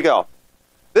here we go.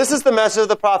 This is the message of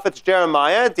the prophets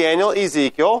Jeremiah, Daniel,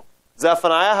 Ezekiel,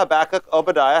 Zephaniah, Habakkuk,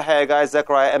 Obadiah, Haggai,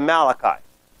 Zechariah, and Malachi.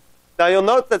 Now you'll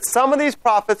note that some of these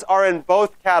prophets are in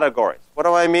both categories. What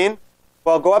do I mean?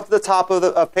 Well, go up to the top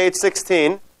of page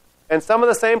 16, and some of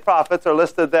the same prophets are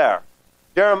listed there.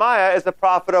 Jeremiah is a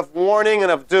prophet of warning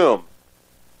and of doom.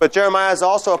 But Jeremiah is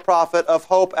also a prophet of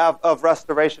hope, of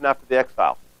restoration after the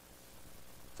exile.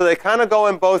 So they kind of go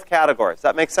in both categories. Does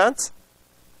that make sense?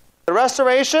 The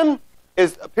restoration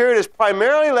period is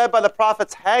primarily led by the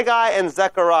prophets Haggai and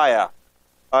Zechariah,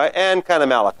 and kind of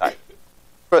Malachi.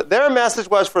 But their message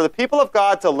was for the people of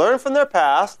God to learn from their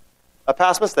past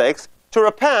mistakes, to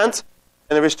repent,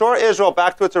 and to restore Israel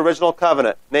back to its original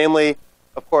covenant. Namely,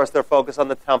 of course, their focus on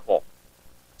the temple.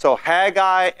 So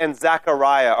Haggai and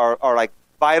Zechariah are like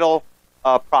vital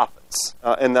prophets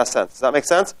in that sense. Does that make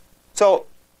sense? So,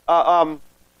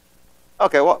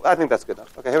 okay, well, I think that's good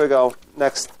enough. Okay, here we go.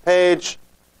 Next page.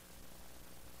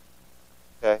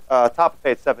 Okay, top of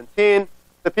page 17.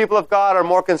 The people of God are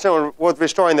more concerned with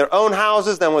restoring their own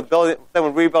houses than with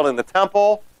rebuilding the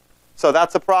temple. So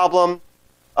that's a problem.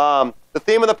 The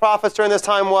theme of the prophets during this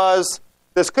time was,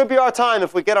 this could be our time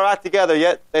if we get our act together,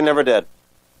 yet they never did.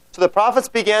 So the prophets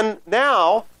began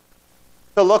now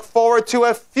to look forward to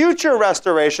a future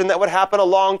restoration that would happen a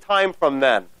long time from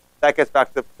then. That gets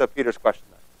back to Peter's question,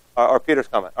 or Peter's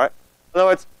comment. All right? In other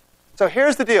words, so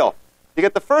here's the deal. You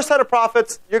get the first set of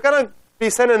prophets, you're going to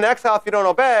be sent into exile if you don't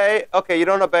obey. Okay, you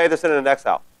don't obey, they're sent into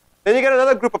exile. Then you get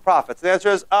another group of prophets. The answer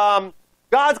is,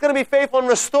 God's going to be faithful and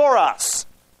restore us.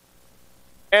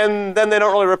 And then they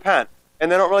don't really repent. And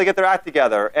they don't really get their act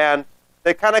together. And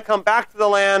they kind of come back to the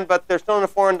land, but they're still under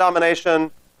foreign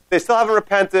domination. They still haven't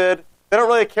repented. They don't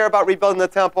really care about rebuilding the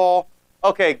temple.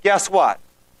 Okay, guess what?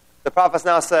 The prophets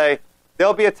now say,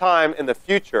 there'll be a time in the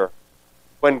future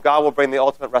when God will bring the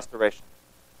ultimate restoration.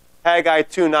 Haggai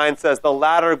 2:9 says, the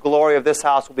latter glory of this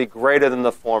house will be greater than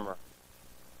the former.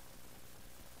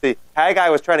 See, Haggai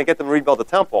was trying to get them to rebuild the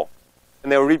temple,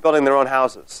 and they were rebuilding their own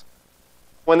houses.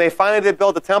 When they finally did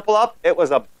build the temple up, it was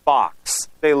a box.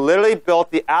 They literally built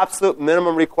the absolute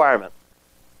minimum requirement.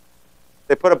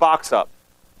 They put a box up.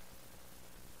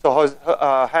 So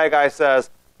Haggai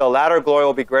says, the latter glory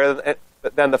will be greater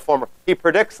than the former. He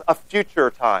predicts a future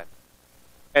time.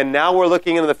 And now we're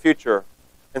looking into the future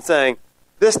and saying,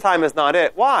 this time is not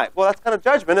it. Why? Well, that's kind of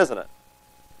judgment, isn't it?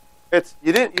 It's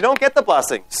you don't get the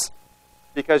blessings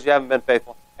because you haven't been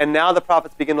faithful. And now the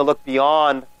prophets begin to look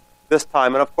beyond this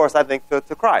time, and of course, I think to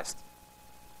Christ. Does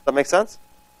that make sense?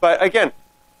 But again,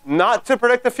 not to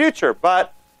predict the future,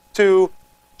 but to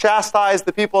chastise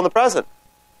the people in the present,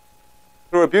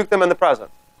 to rebuke them in the present.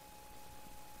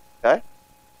 Okay?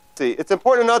 See, it's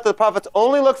important to note that the prophets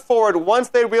only looked forward once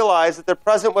they realized that their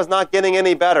present was not getting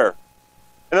any better.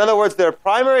 In other words, their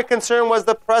primary concern was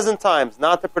the present times,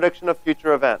 not the prediction of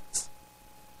future events.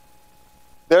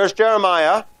 There's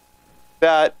Jeremiah,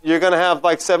 that you're going to have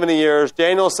like 70 years.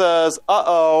 Daniel says,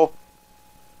 uh-oh.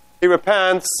 He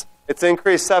repents. It's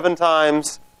increased 7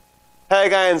 times.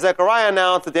 Haggai and Zechariah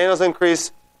announce that Daniel's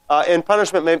increase in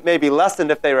punishment may be lessened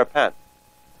if they repent.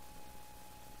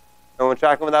 Everyone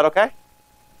tracking with that okay?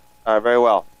 All right, very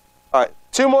well. All right,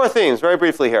 2 more themes very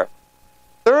briefly here.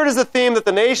 Third is the theme that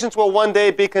the nations will one day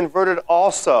be converted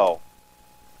also.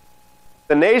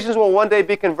 The nations will one day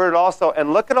be converted also.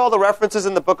 And look at all the references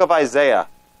in the book of Isaiah.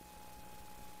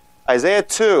 Isaiah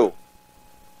 2,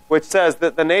 which says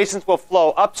that the nations will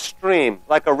flow upstream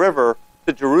like a river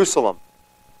to Jerusalem.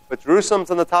 But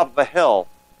Jerusalem's on the top of a hill,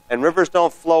 and rivers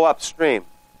don't flow upstream.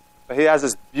 But he has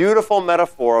this beautiful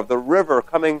metaphor of the river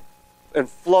coming and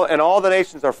flow, and all the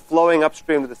nations are flowing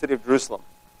upstream to the city of Jerusalem.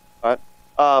 All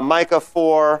right? Micah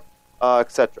 4,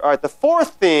 etc. All right, the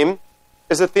fourth theme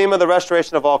is the theme of the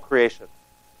restoration of all creation.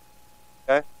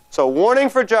 Okay? So warning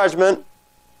for judgment,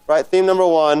 right? Theme number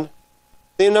 1.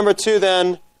 Theme number 2,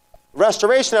 then,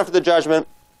 restoration after the judgment.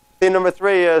 Theme number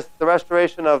 3 is the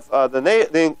restoration of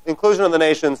the inclusion of the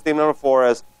nations. Theme number 4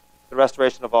 is the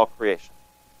restoration of all creation.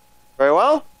 Very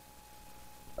well?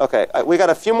 Okay, we got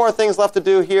a few more things left to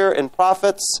do here in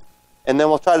prophets, and then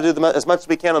we'll try to do as much as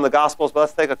we can on the Gospels, but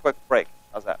let's take a quick break.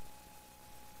 How's that?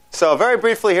 So very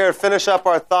briefly here to finish up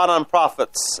our thought on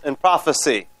prophets and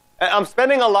prophecy. I'm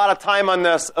spending a lot of time on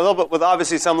this, a little bit with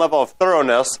obviously some level of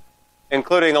thoroughness,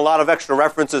 including a lot of extra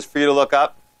references for you to look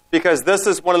up, because this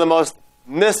is one of the most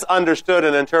misunderstood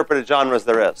and interpreted genres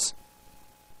there is.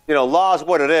 You know, law is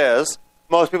what it is.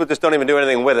 Most people just don't even do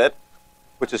anything with it,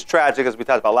 which is tragic, as we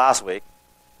talked about last week.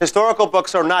 Historical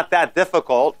books are not that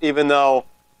difficult, even though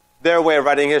their way of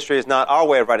writing history is not our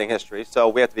way of writing history, so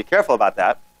we have to be careful about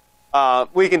that.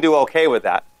 We can do okay with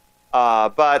that.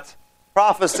 But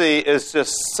prophecy is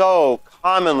just so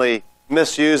commonly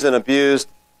misused and abused.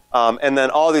 And then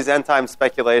all these end-time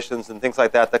speculations and things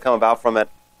like that come about from it,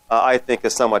 I think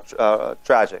is somewhat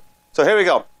tragic. So here we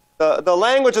go. The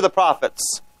language of the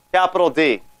prophets, capital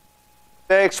D.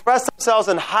 They express themselves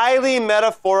in highly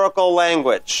metaphorical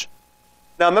language.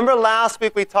 Now, remember last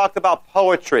week we talked about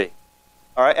poetry.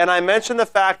 All right, and I mentioned the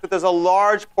fact that there's a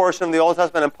large portion of the Old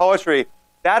Testament in poetry.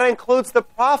 That includes the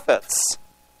prophets.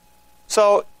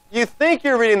 So you think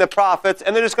you're reading the prophets,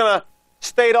 and they're just going to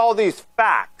state all these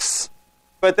facts.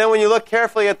 But then when you look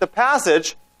carefully at the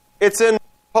passage, it's in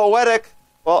poetic,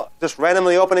 well, just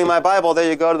randomly opening my Bible, there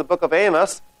you go to the book of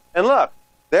Amos, and look,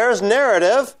 there's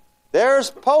narrative,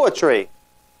 there's poetry,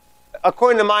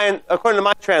 according to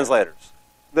my translators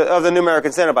of the New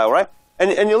American Standard Bible, right?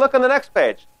 And you look on the next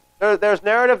page. There's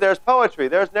narrative, there's poetry.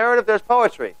 There's narrative, there's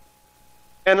poetry.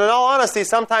 And in all honesty,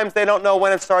 sometimes they don't know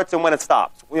when it starts and when it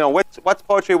stops. You know, what's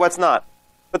poetry, what's not.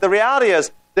 But the reality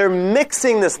is, they're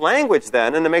mixing this language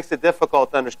then, and it makes it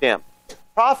difficult to understand.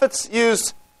 Prophets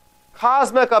use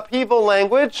cosmic upheaval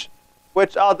language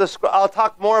which I'll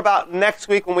talk more about next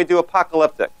week when we do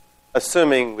apocalyptic,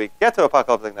 assuming we get to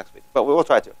apocalyptic next week, but we'll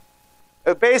try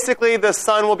to. Basically, the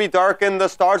sun will be darkened, the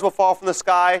stars will fall from the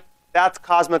sky. That's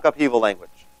cosmic upheaval language.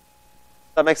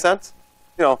 Does that make sense?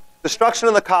 Destruction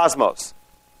of the cosmos.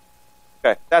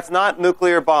 Okay, that's not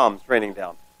nuclear bombs raining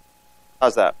down.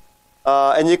 How's that?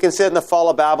 And you can see it in the fall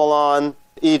of Babylon,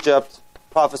 Egypt,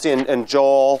 prophecy in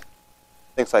Joel,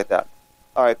 things like that.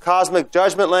 All right, cosmic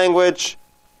judgment language.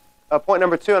 Point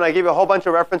number 2, and I gave you a whole bunch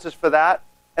of references for that.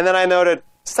 And then I noted,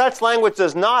 such language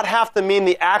does not have to mean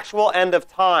the actual end of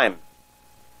time.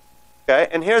 Okay,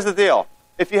 and here's the deal.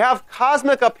 If you have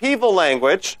cosmic upheaval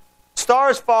language,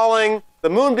 stars falling, the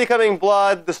moon becoming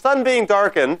blood, the sun being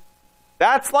darkened,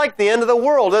 that's like the end of the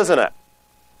world, isn't it?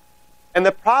 And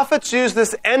the prophets use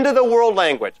this end of the world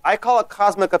language. I call it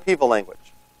cosmic upheaval language.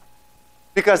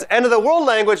 Because end of the world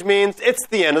language means it's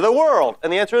the end of the world.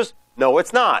 And the answer is, no,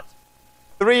 it's not.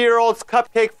 3-year-old's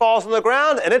cupcake falls on the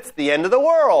ground, and it's the end of the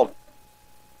world.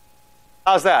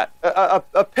 How's that?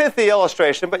 A pithy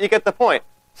illustration, but you get the point.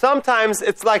 Sometimes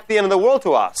it's like the end of the world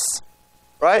to us.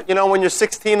 Right? When you're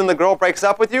 16 and the girl breaks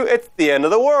up with you, it's the end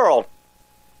of the world.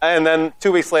 And then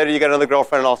 2 weeks later, you get another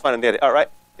girlfriend and all's fine and dandy. All right?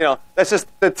 That's just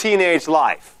the teenage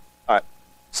life. All right.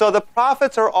 So the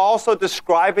prophets are also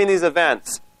describing these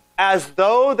events as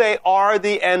though they are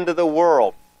the end of the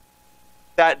world.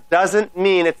 That doesn't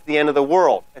mean it's the end of the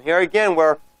world. And here again,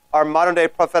 where our modern-day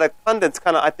prophetic pundits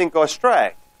kind of, I think, go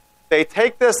astray. They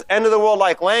take this end of the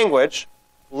world-like language,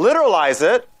 literalize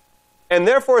it, and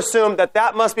therefore assume that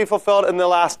that must be fulfilled in the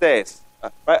last days,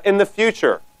 right? In the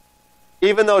future.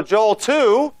 Even though Joel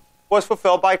 2 was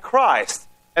fulfilled by Christ,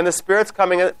 and the Spirit's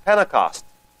coming at Pentecost.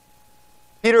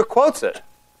 Peter quotes it.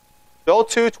 Joel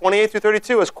 2, 28 through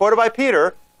 32 is quoted by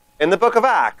Peter in the book of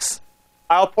Acts.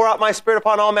 I'll pour out my Spirit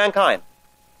upon all mankind,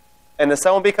 and the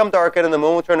sun will become darkened, and the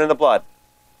moon will turn into blood.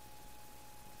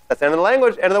 That's end of the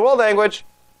language, end of the world language,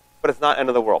 but it's not end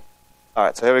of the world. All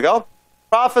right, so here we go.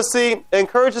 Prophecy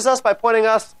encourages us by pointing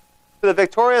us to the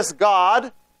victorious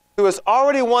God who has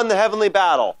already won the heavenly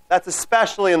battle. That's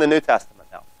especially in the New Testament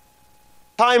now.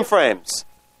 Time frames.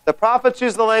 The prophets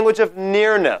use the language of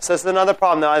nearness. This is another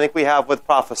problem that I think we have with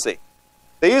prophecy.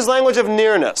 They use language of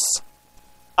nearness.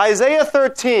 Isaiah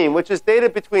 13, which is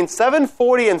dated between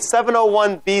 740 and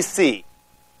 701 BC,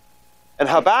 and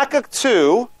Habakkuk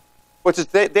 2, which is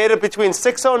dated between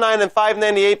 609 and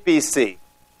 598 BC,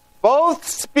 both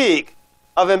speak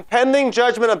of impending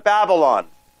judgment of Babylon,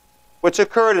 which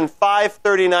occurred in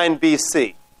 539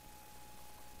 BC.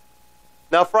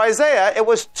 Now, for Isaiah, it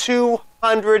was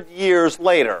 200 years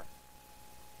later.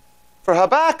 For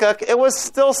Habakkuk, it was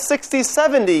still 60,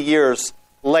 70 years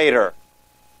later.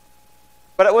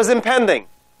 But it was impending.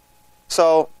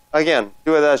 So, again,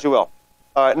 do it as you will.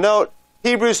 Note,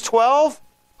 Hebrews 12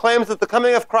 claims that the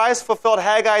coming of Christ fulfilled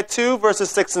Haggai 2, verses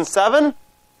 6 and 7.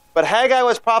 But Haggai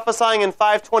was prophesying in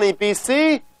 520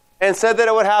 BC and said that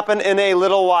it would happen in a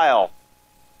little while.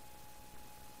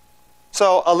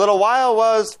 So a little while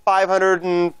was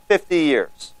 550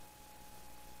 years.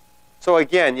 So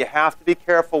again, you have to be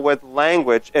careful with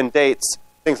language and dates,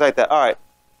 things like that. All right.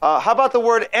 How about the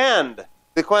word end?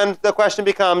 The question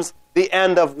becomes, the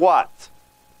end of what?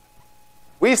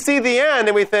 We see the end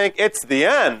and we think it's the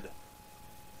end,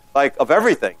 like of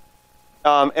everything.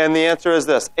 And the answer is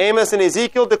this. Amos and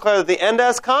Ezekiel declare that the end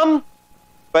has come,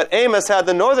 but Amos had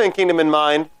the northern kingdom in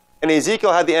mind, and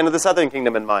Ezekiel had the end of the southern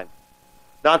kingdom in mind,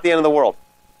 not the end of the world.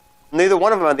 Neither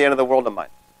one of them had the end of the world in mind.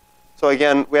 So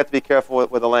again, we have to be careful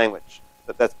with the language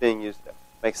that's being used there.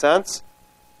 Make sense?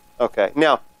 Okay.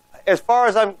 Now, as far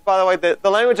as by the way, the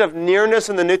language of nearness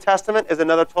in the New Testament is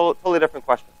another totally different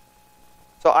question.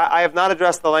 So I have not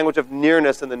addressed the language of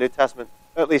nearness in the New Testament,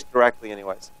 at least directly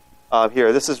anyways.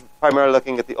 Here, this is primarily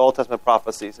looking at the Old Testament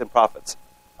prophecies and prophets.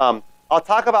 I'll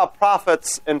talk about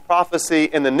prophets and prophecy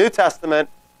in the New Testament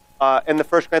in the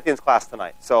 1 Corinthians class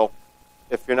tonight. So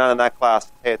if you're not in that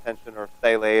class, pay attention or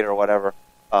stay late or whatever.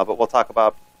 But we'll talk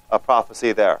about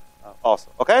prophecy there also.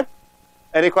 Okay?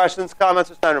 Any questions, comments,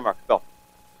 or snide remarks? Bill?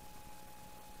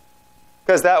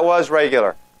 Because that was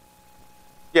regular.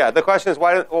 Yeah, the question is,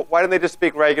 why didn't they just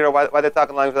speak regular? Why are they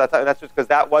talking language without time? And that's just because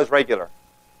that was regular.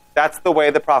 That's the way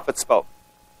the prophets spoke.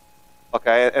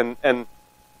 Okay? And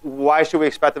why should we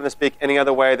expect them to speak any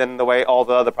other way than the way all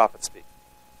the other prophets speak?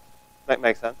 That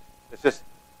makes sense? It's just,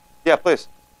 yeah, please.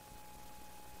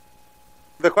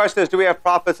 The question is, do we have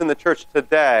prophets in the church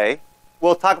today?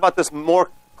 We'll talk about this more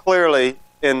clearly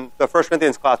in the 1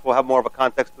 Corinthians class. We'll have more of a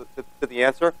context to the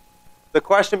answer. The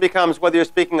question becomes whether you're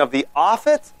speaking of the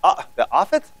office. The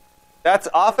office? That's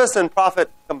office and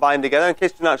prophet combined together. In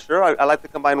case you're not sure, I like to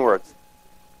combine words.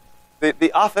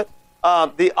 The office,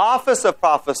 the office of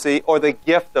prophecy or the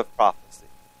gift of prophecy.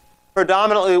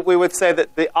 Predominantly, we would say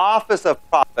that the office of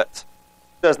prophet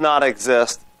does not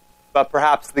exist, but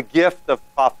perhaps the gift of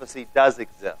prophecy does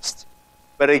exist.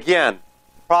 But again,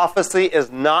 prophecy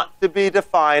is not to be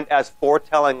defined as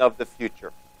foretelling of the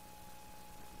future.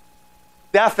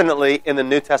 Definitely in the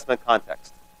New Testament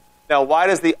context. Now, why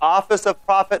does the office of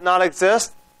prophet not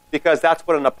exist? Because that's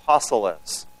what an apostle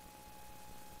is.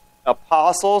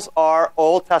 Apostles are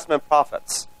Old Testament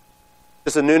prophets.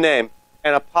 Just a new name.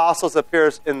 And apostles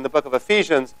appears in the book of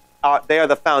Ephesians. They are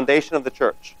the foundation of the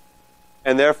church.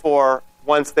 And therefore,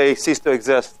 once they cease to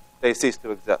exist, they cease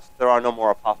to exist. There are no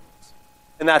more apostles.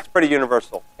 And that's pretty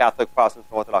universal. Catholic, Protestant,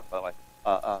 and Orthodox, by the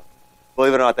way.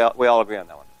 Believe it or not, we all agree on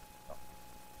that one.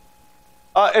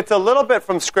 It's a little bit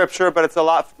from Scripture, but it's a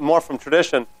lot more from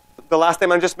tradition. The last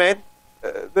statement I just made,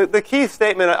 the key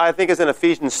statement, I think, is in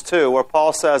Ephesians 2, where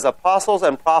Paul says, apostles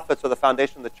and prophets are the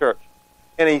foundation of the church.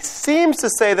 And he seems to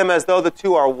say them as though the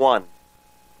two are one.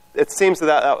 It seems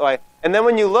that way. And then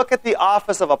when you look at the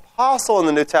office of apostle in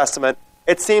the New Testament,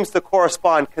 it seems to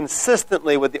correspond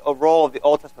consistently with the role of the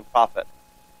Old Testament prophet.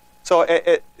 So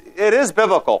it is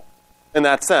biblical in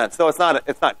that sense, though it's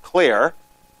not clear.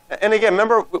 And again,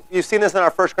 remember, you've seen this in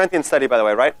our 1 Corinthians study, by the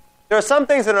way, right? There are some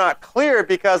things that are not clear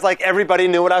because, everybody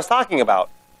knew what I was talking about.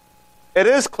 It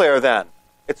is clear then.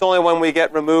 It's only when we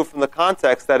get removed from the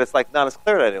context that it's, not as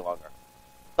clear any longer.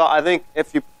 So I think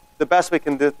the best we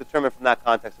can determine from that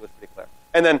context, it was pretty clear.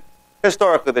 And then,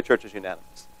 historically, the church is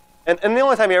unanimous. And the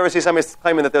only time you ever see somebody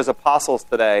claiming that there's apostles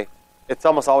today, it's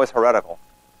almost always heretical.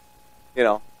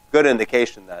 Good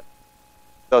indication that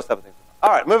those type of things. All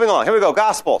right, moving along. Here we go.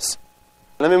 Gospels.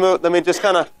 Let me just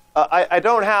kind of. I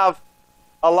don't have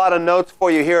a lot of notes for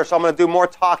you here, so I'm going to do more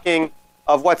talking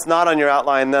of what's not on your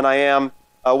outline than I am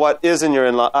what is in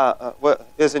your what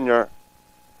is in your.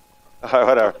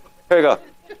 Whatever. Here we go.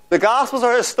 The Gospels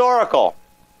are historical.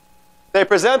 They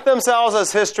present themselves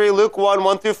as history. Luke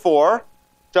 1:1-4,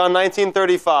 John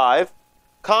 19:35.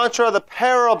 Contra the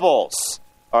parables.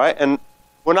 All right, and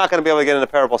we're not going to be able to get into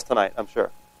parables tonight, I'm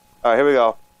sure. All right, here we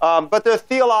go. But they're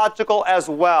theological as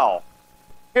well.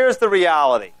 Here's the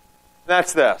reality.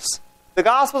 That's this. The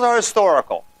Gospels are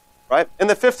historical, right? In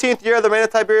the 15th year of the reign of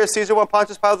Tiberius Caesar, when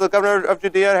Pontius Pilate was the governor of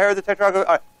Judea and Herod the Tetrarch.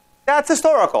 Right, that's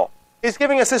historical. He's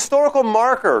giving us historical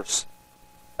markers.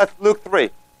 That's Luke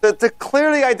 3. To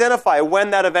clearly identify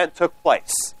when that event took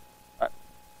place. Right?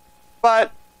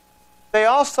 But they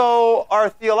also are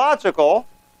theological,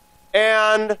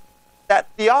 and that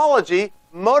theology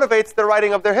motivates the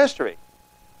writing of their history.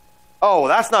 Oh,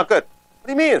 that's not good. What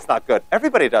do you mean it's not good?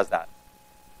 Everybody does that.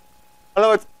 In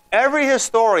other words, every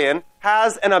historian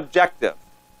has an objective.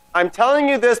 I'm telling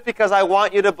you this because I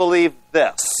want you to believe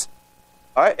this.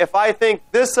 All right? If I think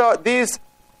if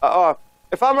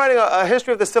I'm writing a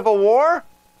history of the Civil War,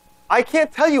 I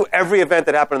can't tell you every event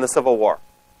that happened in the Civil War.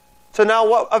 So now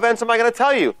what events am I going to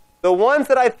tell you? The ones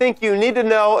that I think you need to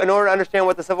know in order to understand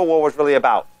what the Civil War was really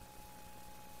about.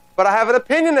 But I have an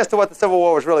opinion as to what the Civil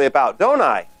War was really about, don't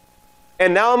I?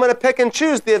 And now I'm going to pick and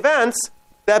choose the events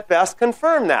that best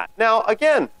confirm that. Now,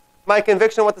 again, my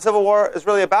conviction of what the Civil War is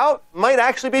really about might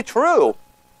actually be true.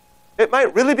 It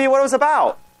might really be what it was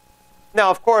about.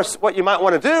 Now, of course, what you might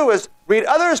want to do is read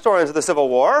other historians of the Civil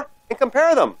War and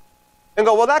compare them. And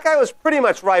go, well, that guy was pretty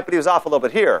much right, but he was off a little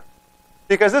bit here.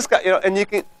 Because this guy,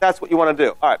 that's what you want to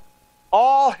do. All right.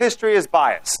 All history is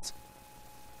biased.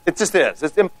 It just is.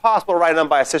 It's impossible to write an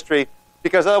unbiased history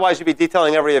because otherwise you'd be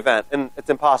detailing every event, and it's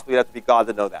impossible. You'd have to be God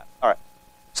to know that. All right.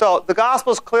 So the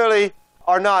Gospels clearly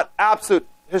are not absolute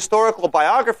historical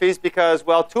biographies because,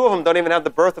 well, two of them don't even have the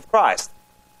birth of Christ.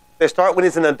 They start when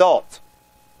he's an adult.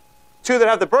 Two that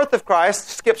have the birth of Christ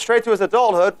skip straight to his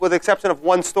adulthood with the exception of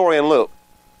one story in Luke.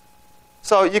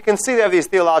 So you can see they have these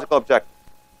theological objectives.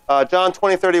 John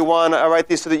 20:31, I write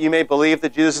these so that you may believe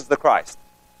that Jesus is the Christ.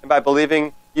 And by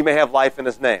believing, you may have life in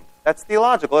his name. That's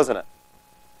theological, isn't it?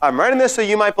 I'm writing this so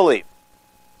you might believe.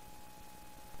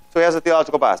 So he has a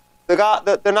theological bias. They're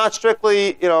not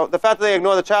strictly, the fact that they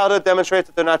ignore the childhood demonstrates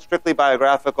that they're not strictly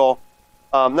biographical.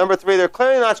 Number 3, they're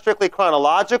clearly not strictly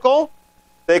chronological.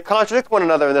 They contradict one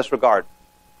another in this regard.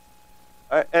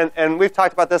 Right? And we've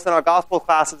talked about this in our gospel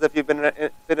classes, if you've been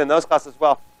in those classes as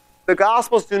well. The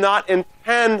Gospels do not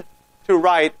intend to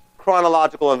write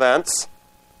chronological events.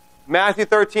 Matthew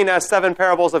 13 has 7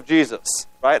 parables of Jesus,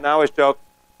 right? And I always joke,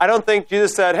 I don't think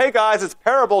Jesus said, hey guys, it's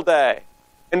parable day,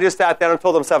 and he just sat down and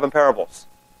told them 7 parables.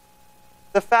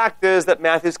 The fact is that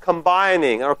Matthew's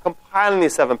combining or compiling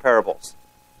these 7 parables.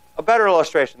 A better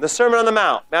illustration, the Sermon on the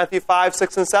Mount, Matthew 5,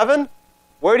 6, and 7.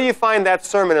 Where do you find that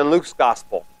sermon in Luke's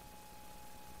Gospel?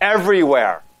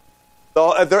 Everywhere.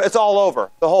 It's all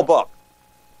over, the whole book.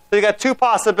 So you got two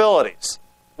possibilities.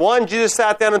 One, Jesus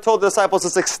sat down and told the disciples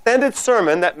this extended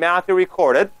sermon that Matthew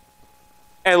recorded,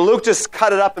 and Luke just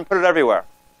cut it up and put it everywhere.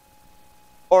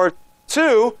 Or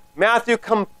two, Matthew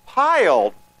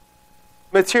compiled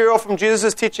material from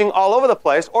Jesus' teaching all over the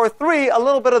place. Or three, a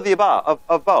little bit of the above,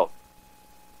 of both.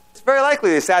 It's very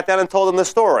likely he sat down and told them the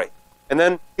story. And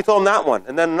then he told them that one.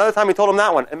 And then another time he told them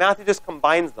that one. And Matthew just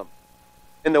combines them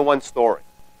into one story.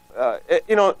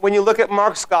 When you look at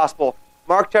Mark's gospel,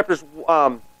 Mark chapters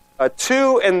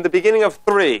 2 and the beginning of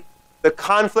 3, the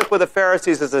conflict with the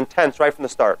Pharisees is intense right from the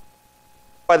start.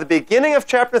 By the beginning of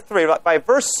chapter 3, by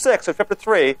verse 6 of chapter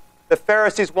 3, the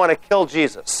Pharisees want to kill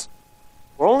Jesus.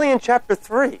 We're only in chapter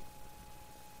 3.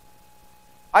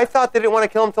 I thought they didn't want to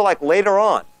kill him until later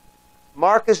on.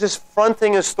 Mark is just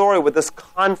fronting his story with this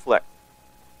conflict.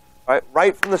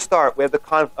 Right from the start, we have the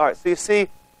conflict. All right, so you see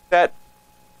that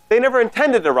they never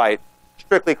intended to write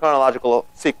strictly chronological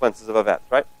sequences of events,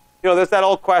 right? There's that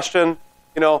old question,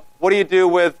 what do you do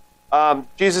with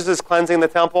Jesus' cleansing the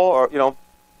temple or,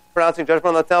 pronouncing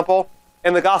judgment on the temple?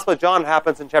 In the Gospel of John, it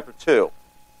happens in chapter 2.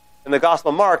 In the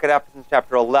Gospel of Mark, it happens in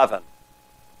chapter 11,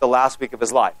 the last week of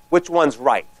his life. Which one's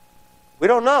right? We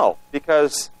don't know,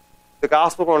 because the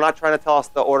Gospel are not trying to tell us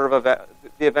the order of the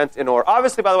events in order.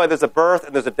 Obviously, by the way, there's a birth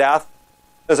and there's a death.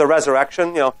 There's a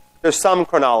resurrection. There's some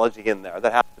chronology in there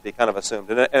that has to be kind of assumed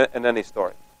in any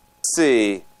story. Let's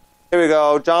see. Here we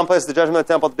go. John places the judgment of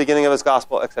the temple at the beginning of his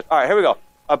gospel, etc. All right, here we go.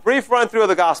 A brief run-through of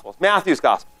the Gospels. Matthew's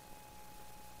Gospel.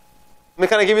 Let me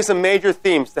kind of give you some major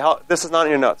themes to help. This is not in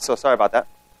your notes, so sorry about that.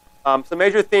 Some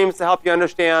major themes to help you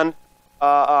understand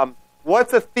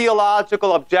what's the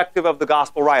theological objective of the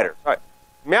Gospel writers. All right.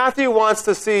 Matthew wants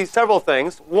to see several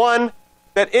things. One,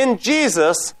 that in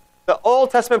Jesus, the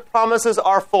Old Testament promises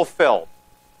are fulfilled.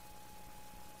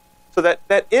 So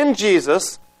that in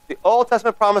Jesus, the Old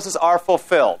Testament promises are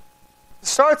fulfilled. He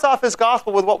starts off his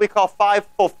gospel with what we call 5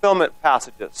 fulfillment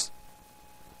passages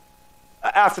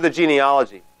after the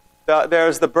genealogy.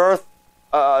 There's the birth,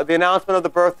 the announcement of the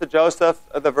birth to Joseph,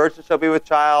 the virgin shall be with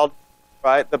child,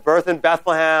 right? The birth in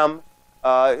Bethlehem,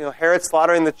 Herod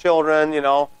slaughtering the children,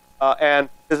 and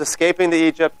his escaping to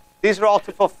Egypt. These are all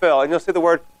to fulfill. And you'll see the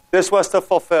word, this was to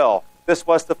fulfill. This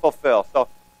was to fulfill. So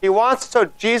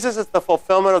Jesus is the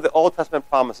fulfillment of the Old Testament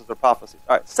promises or prophecies.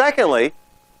 All right. Secondly,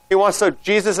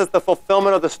 Jesus is the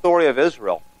fulfillment of the story of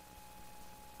Israel.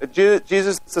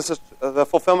 Jesus is the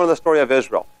fulfillment of the story of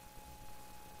Israel.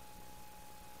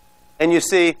 And you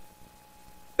see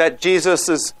that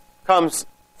Jesus comes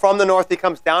from the north, he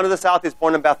comes down to the south, he's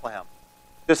born in Bethlehem.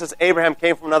 Just as Abraham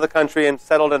came from another country and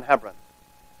settled in Hebron.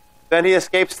 Then he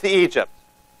escapes to Egypt,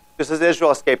 just as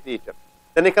Israel escaped to Egypt.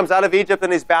 Then he comes out of Egypt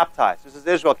and he's baptized, just as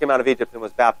Israel came out of Egypt and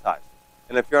was baptized.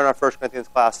 And if you're in our 1 Corinthians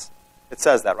class, it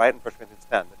says that, right? In 1 Corinthians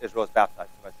 10, that Israel is baptized.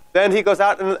 Then he goes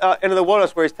out into the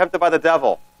wilderness where he's tempted by the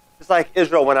devil. Just like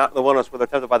Israel went out in the wilderness where they're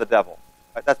tempted by the devil.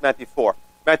 Right? That's Matthew 4.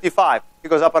 Matthew 5, he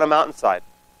goes up on a mountainside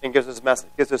and gives his message,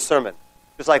 gives his sermon.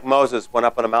 Just like Moses went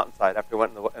up on a mountainside after he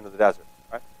went into the desert.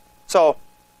 Right? So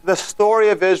the story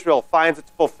of Israel finds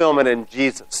its fulfillment in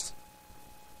Jesus.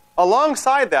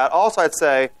 Alongside that, also I'd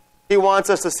say, Matthew wants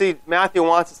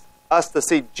us to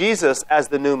see Jesus as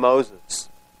the new Moses.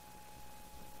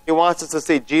 He wants us to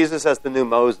see Jesus as the new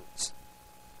Moses.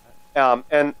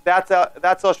 And that's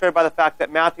illustrated by the fact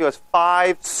that Matthew has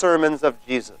 5 sermons of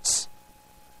Jesus.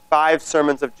 5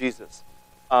 sermons of Jesus.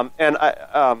 And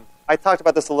I talked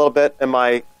about this a little bit in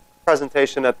my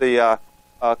presentation at the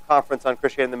conference on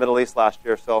Christianity in the Middle East last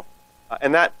year. So,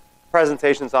 and that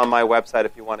presentation's on my website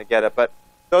if you want to get it. But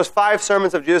those 5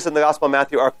 sermons of Jesus in the Gospel of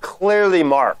Matthew are clearly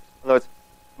marked. In other words,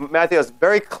 Matthew has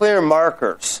very clear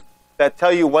markers that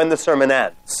tell you when the sermon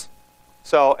ends.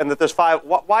 So, and that there's 5.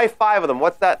 Why 5 of them?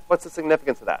 What's that? What's the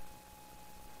significance of that?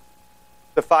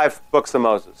 The 5 books of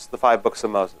Moses. The 5 books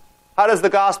of Moses. How does the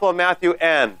Gospel of Matthew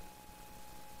end?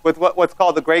 With what's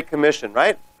called the Great Commission,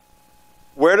 right?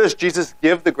 Where does Jesus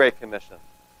give the Great Commission?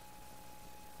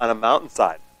 On a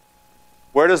mountainside.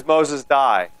 Where does Moses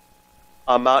die?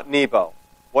 On Mount Nebo.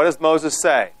 What does Moses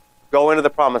say? Go into the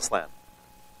Promised Land.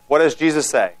 What does Jesus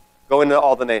say? Go into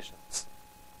all the nations.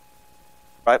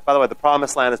 Right? By the way, the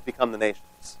Promised Land has become the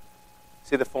nations.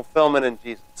 See the fulfillment in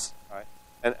Jesus. All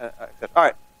right? All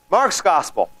right. Mark's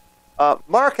Gospel.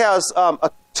 Mark has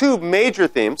 2 major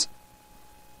themes.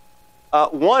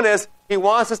 One is he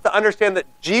wants us to understand that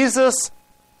Jesus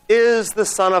is the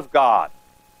Son of God.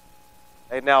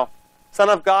 Okay, now, Son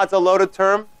of God's a loaded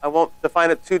term. I won't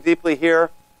define it too deeply here.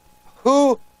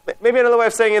 Maybe another way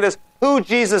of saying it is who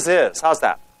Jesus is. How's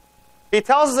that? He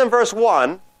tells us in verse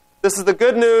 1, this is the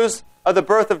good news of the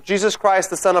birth of Jesus Christ,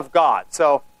 the Son of God.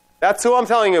 So That's who I'm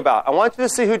telling you about. I want you to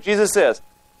see who Jesus is.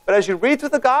 But as you read through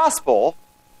the gospel,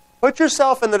 put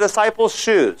yourself in the disciples'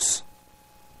 shoes.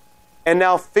 And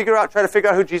now try to figure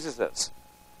out who Jesus is.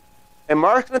 And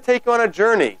Mark's going to take you on a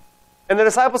journey. And the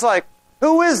disciples are like,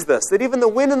 who is this, that even the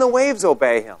wind and the waves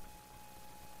obey him?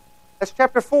 That's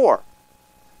chapter 4.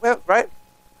 Well, right?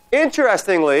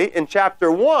 Interestingly, in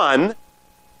chapter 1,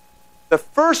 the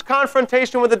first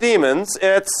confrontation with the demons,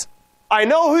 it's, I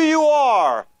know who you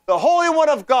are, the Holy One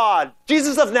of God,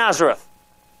 Jesus of Nazareth.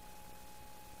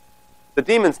 The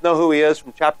demons know who he is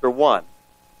from chapter 1.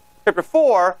 Chapter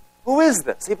 4, who is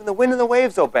this? Even the wind and the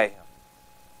waves obey him.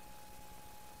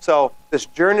 So, this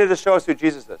journey to show us who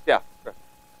Jesus is. Yeah.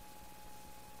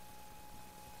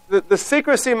 The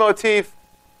secrecy motif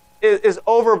is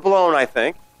overblown, I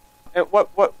think. And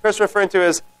what Chris is referring to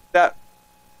is that,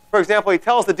 for example, he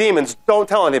tells the demons, don't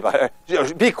tell anybody.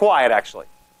 Be quiet, actually.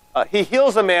 He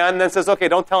heals a man and then says, okay,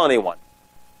 don't tell anyone.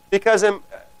 Because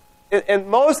in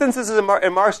most instances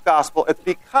in Mark's gospel, it's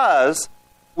because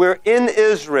we're in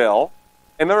Israel.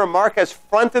 And remember, Mark has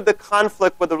fronted the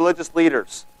conflict with the religious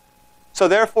leaders. So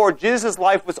therefore, Jesus'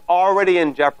 life was already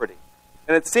in jeopardy.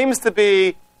 And it seems to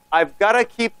be, I've got to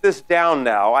keep this down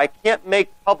now. I can't make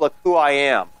public who I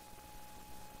am.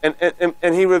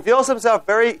 And he reveals himself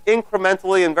very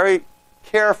incrementally and very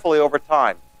carefully over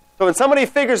time. So when somebody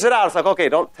figures it out, it's like, okay,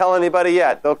 don't tell anybody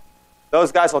yet.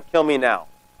 Those guys will kill me now.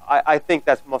 I think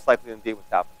that's most likely indeed what's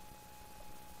happening.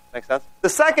 Make sense? The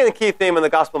second key theme in the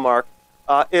Gospel of Mark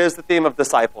is the theme of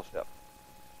discipleship.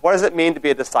 What does it mean to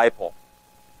be a disciple?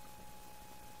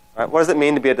 All right, what does it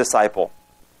mean to be a disciple?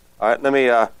 All right, let me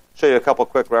show you a couple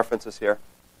quick references here.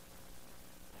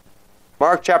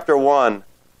 Mark chapter 1.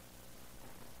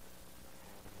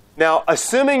 Now,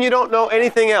 assuming you don't know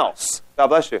anything else, God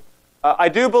bless you. I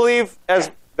do believe,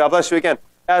 God bless you again,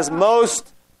 as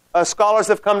most scholars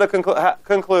have come to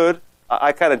conclude,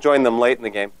 I kind of joined them late in the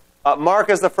game, Mark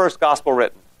is the first gospel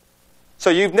written. So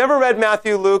you've never read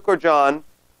Matthew, Luke, or John.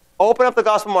 Open up the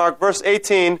Gospel of Mark, verse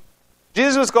 18.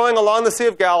 Jesus was going along the Sea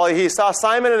of Galilee. He saw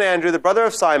Simon and Andrew, the brother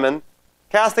of Simon,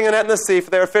 casting a net in the sea, for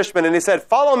they were fishermen. And he said,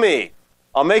 follow me.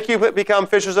 I'll make you become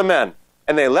fishers of men.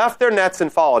 And they left their nets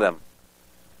and followed him.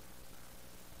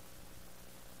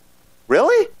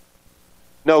 Really?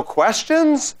 No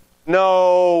questions?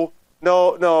 No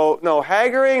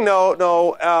haggling?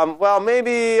 Well,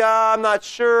 maybe, I'm not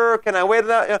sure. Can I wait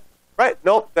it out? Right?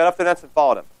 Nope. They left their nets and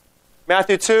followed him.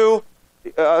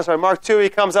 Mark 2, he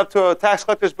comes up to a tax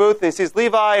collector's booth and he sees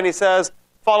Levi and he says,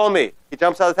 follow me. He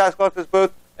jumps out of the tax collector's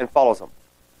booth and follows him.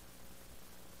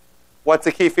 What's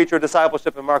the key feature of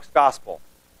discipleship in Mark's gospel?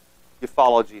 You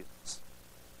follow Jesus.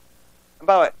 And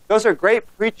by the way, those are great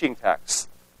preaching texts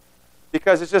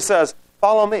because it just says,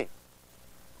 follow me.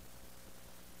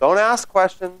 Don't ask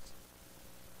questions.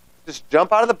 Just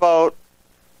jump out of the boat.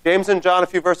 James and John, a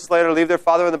few verses later, leave their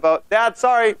father in the boat. Dad,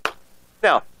 sorry.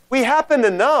 Now, we happen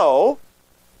to know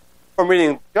from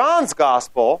reading John's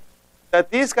gospel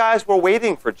that these guys were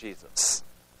waiting for Jesus.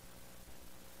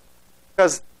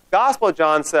 Because Gospel of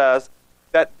John says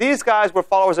that these guys were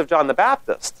followers of John the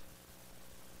Baptist.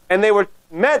 And they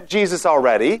met Jesus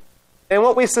already. And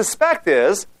what we suspect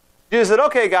is, Jesus said,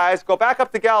 okay, guys, go back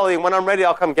up to Galilee, and when I'm ready,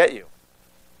 I'll come get you.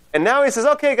 And now he says,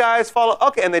 okay, guys, follow.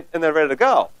 Okay, and they're ready to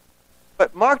go.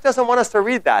 But Mark doesn't want us to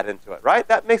read that into it, right?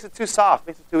 That makes it too soft,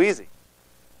 makes it too easy.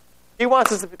 He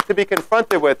wants us to be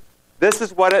confronted with, this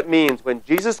is what it means. When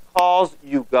Jesus calls,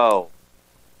 you go.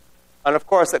 And of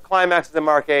course, the climax is in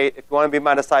Mark 8. If you want to be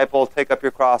my disciple, take up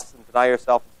your cross and deny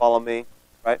yourself and follow me,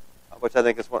 right? Which I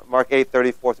think is Mark 8,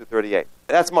 34 through 38.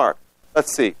 That's Mark.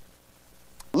 Let's see.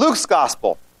 Luke's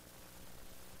gospel.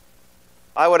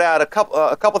 I would add a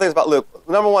couple things about Luke.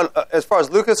 Number one, as far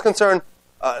as Luke is concerned,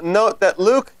 note that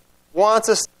Luke wants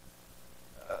us.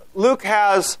 Luke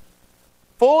has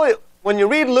fully. When you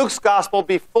read Luke's gospel,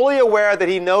 be fully aware that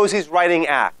he knows he's writing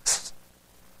Acts.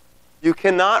 You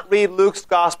cannot read Luke's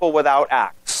gospel without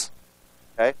Acts.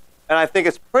 Okay, and I think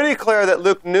it's pretty clear that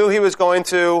Luke knew he was going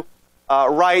to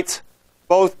write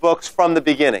both books from the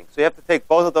beginning. So you have to take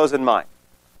both of those in mind.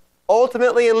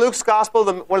 Ultimately, in Luke's gospel,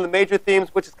 one of the major themes,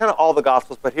 which is kind of all the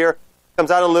gospels, but here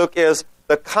comes out in Luke, is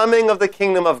the coming of the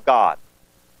kingdom of God,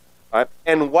 right?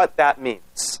 And what that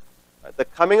means. Right? The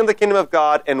coming of the kingdom of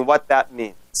God and what that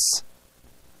means.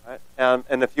 Right?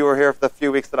 And if you were here for the few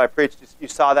weeks that I preached, you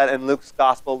saw that in Luke's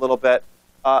gospel a little bit,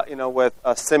 with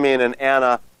Simeon and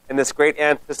Anna, and this great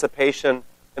anticipation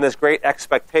and this great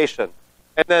expectation.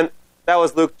 And then that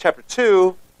was Luke chapter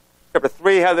 2. Chapter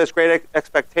 3 had this great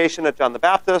expectation of John the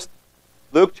Baptist.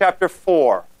 Luke chapter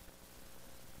 4,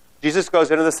 Jesus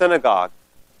goes into the synagogue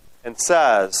and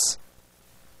says,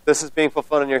 this is being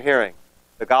fulfilled in your hearing,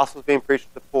 The gospel is being preached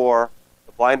to the poor,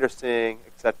 the blind are seeing,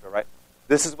 etc., right?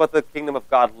 This is what the kingdom of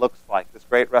God looks like, this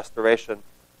great restoration,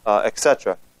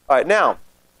 etc. All right, now,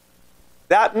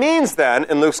 that means then,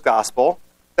 in Luke's gospel,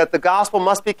 that the gospel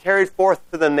must be carried forth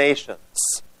to the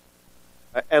nations.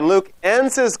 And Luke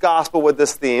ends his gospel with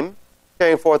this theme,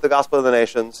 carrying forth the gospel to the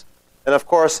nations. And of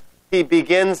course, he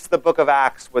begins the book of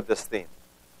Acts with this theme.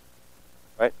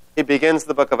 Right? He begins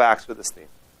the book of Acts with this theme.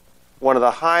 One of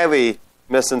the highly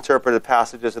misinterpreted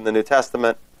passages in the New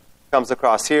Testament comes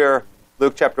across here.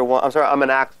 Luke chapter 1. I'm in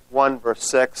Acts 1, verse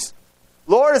 6.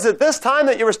 Lord, is it this time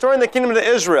that you're restoring the kingdom to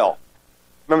Israel?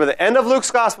 Remember, the end of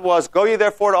Luke's gospel was, go ye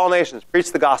therefore to all nations,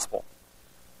 preach the gospel.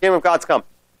 The kingdom of God's come.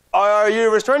 Are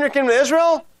you restoring your kingdom to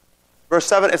Israel? Verse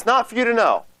 7, it's not for you to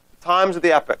know the times of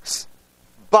the epochs,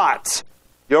 but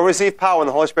you'll receive power when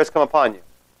the Holy Spirit's come upon you.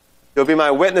 You'll be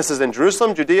my witnesses in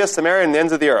Jerusalem, Judea, Samaria, and the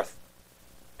ends of the earth.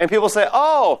 And people say,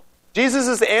 oh,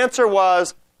 Jesus' answer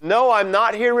was, no, I'm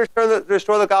not here to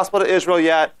restore the gospel to Israel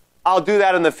yet. I'll do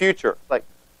that in the future. Like,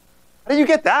 how do you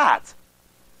get that?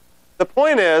 The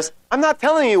point is, I'm not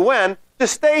telling you when.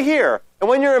 Just stay here. And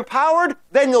when you're empowered,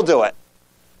 then you'll do it.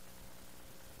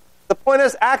 The point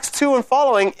is, Acts 2 and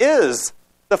following is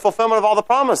the fulfillment of all the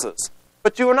promises.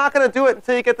 But you are not going to do it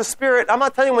until you get the Spirit. I'm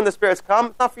not telling you when the Spirit's come.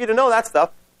 It's not for you to know that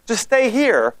stuff. Just stay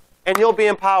here, and you'll be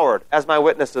empowered as my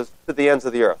witnesses to the ends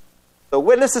of the earth. The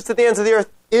witnesses to the ends of the earth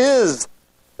is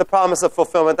the promise of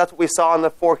fulfillment. That's what we saw in the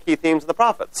 4 key themes of the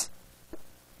prophets.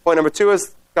 Point number 2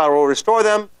 is God will restore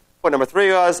them. Point number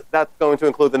 3 was that's going to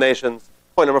include the nations.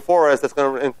 Point number 4 is that's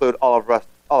going to include all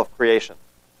of creation.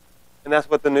 And that's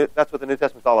what the New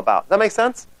Testament's all about. Does that make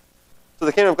sense? So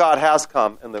the kingdom of God has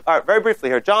come in Luke. All right, very briefly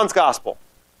here, John's gospel.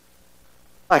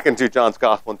 I can do John's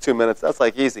gospel in 2 minutes. That's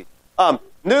like easy.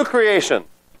 New creation.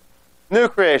 New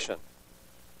creation.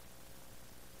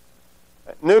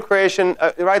 New creation,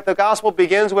 right? The gospel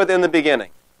begins with in the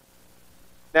beginning.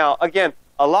 Now, again,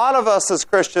 a lot of us as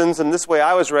Christians, and this way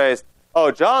I was raised,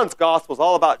 oh, John's gospel is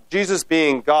all about Jesus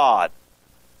being God.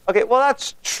 Okay, well,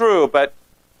 that's true, but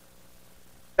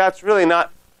that's really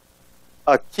not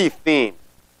a key theme.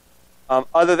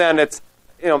 Other than it's,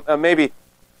 maybe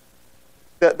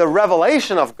the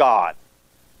revelation of God.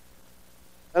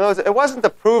 In other words, it wasn't to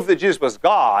prove that Jesus was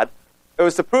God. It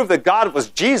was to prove that God was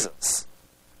Jesus.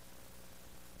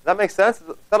 Does that make sense?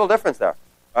 There's a subtle difference there.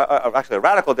 Actually, a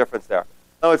radical difference there. In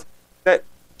other words, that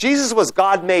Jesus was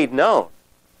God made known.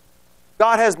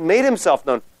 God has made himself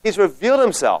known. He's revealed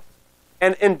himself.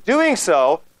 And in doing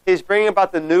so, he's bringing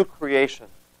about the new creation.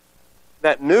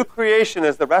 That new creation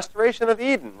is the restoration of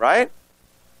Eden, right?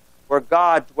 Where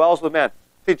God dwells with man.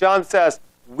 See, John says,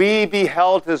 we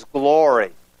beheld his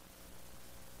glory.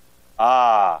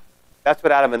 That's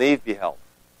what Adam and Eve beheld.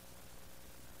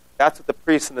 That's what the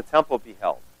priests in the temple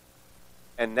beheld.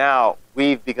 And now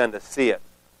we've begun to see it.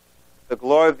 The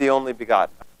glory of the only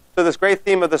begotten. So this great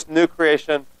theme of this new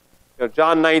creation,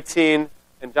 John 19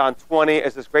 and John 20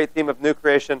 is this great theme of new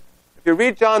creation. If you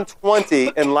read John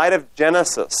 20 in light of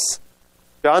Genesis,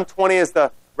 John 20 is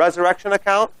the resurrection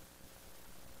account.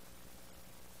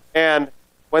 And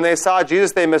when they saw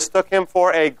Jesus, they mistook him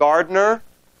for a gardener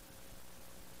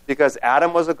because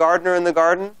Adam was a gardener in the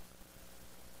garden.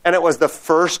 And it was the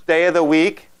first day of the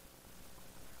week,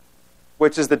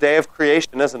 which is the day of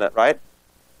creation, isn't it, right?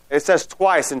 It says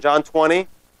twice in John 20, it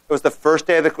was the first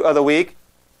day of the week.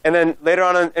 And then later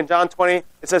on in John 20,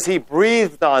 it says he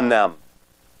breathed on them.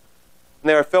 And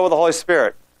they were filled with the Holy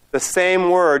Spirit. The same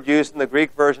word used in the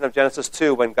Greek version of Genesis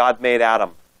 2 when God made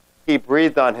Adam. He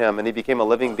breathed on him and he became a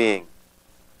living being.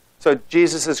 So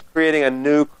Jesus is creating a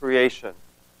new creation.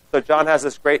 So John has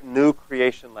this great new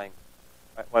creation language.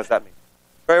 Right, what does that mean?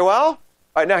 Very well? All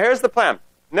right, now here's the plan.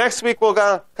 Next week we're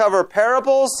going to cover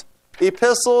parables,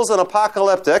 epistles, and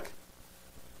apocalyptic.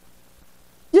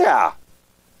 Yeah.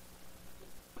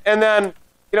 And then,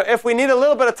 if we need a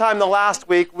little bit of time the last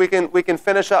week, we can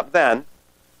finish up then.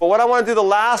 But what I want to do the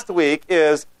last week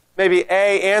is maybe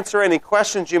A, answer any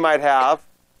questions you might have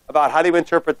about how do you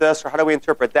interpret this or how do we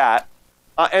interpret that.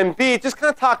 And B, just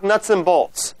kind of talk nuts and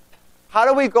bolts. How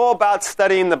do we go about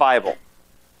studying the Bible?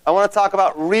 I want to talk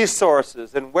about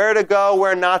resources and where to go,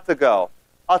 where not to go.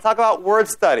 I'll talk about word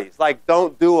studies, like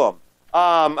don't do them.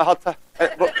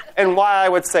 And why I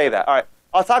would say that. All right.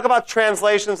 I'll talk about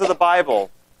translations of the Bible.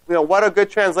 What are good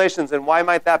translations and why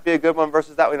might that be a good one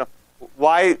versus that?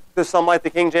 Why do some like the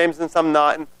King James and some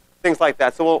not, and things like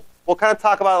that. So we'll kind of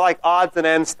talk about like odds and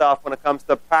ends stuff when it comes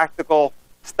to practical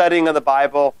studying of the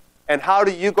Bible and how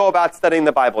do you go about studying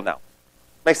the Bible now.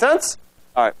 Make sense?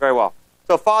 All right, very well.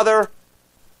 So, Father,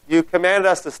 you commanded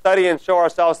us to study and show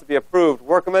ourselves to be approved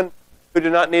workmen who do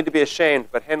not need to be ashamed,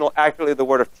 but handle accurately the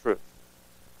word of truth.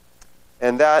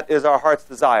 And that is our heart's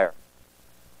desire.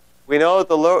 We know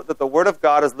that the Word of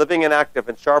God is living and active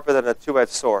and sharper than a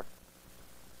two-edged sword.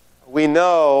 We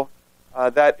know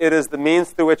that it is the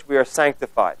means through which we are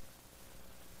sanctified.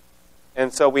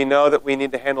 And so we know that we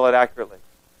need to handle it accurately.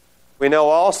 We know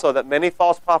also that many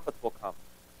false prophets will come.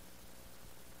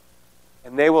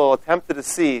 And they will attempt to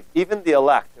deceive even the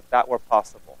elect, if that were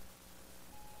possible.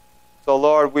 So,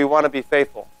 Lord, we want to be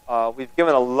faithful. We've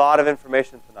given a lot of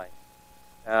information tonight.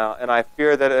 And I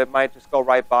fear that it might just go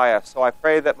right by us. So I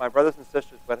pray that my brothers and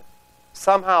sisters would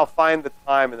somehow find the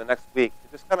time in the next week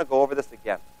to just kind of go over this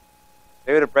again.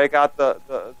 Maybe to break out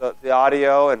the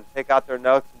audio and take out their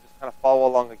notes and just kind of follow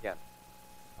along again.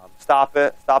 Stop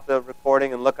the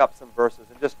recording and look up some verses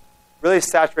and just really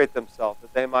saturate themselves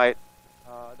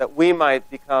that we might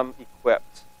become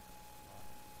equipped to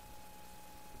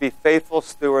be faithful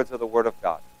stewards of the Word of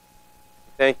God.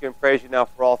 We thank you and praise you now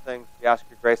for all things. We ask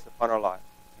your grace upon our lives.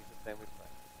 In Jesus' name we pray.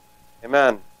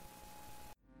 Amen.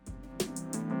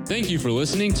 Thank you for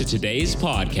listening to today's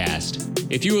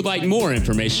podcast. If you would like more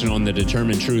information on the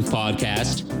Determined Truth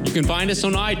podcast, you can find us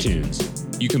on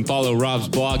iTunes. You can follow Rob's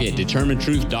blog at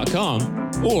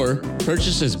determinedtruth.com or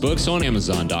purchase his books on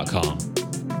Amazon.com.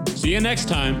 See you next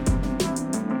time.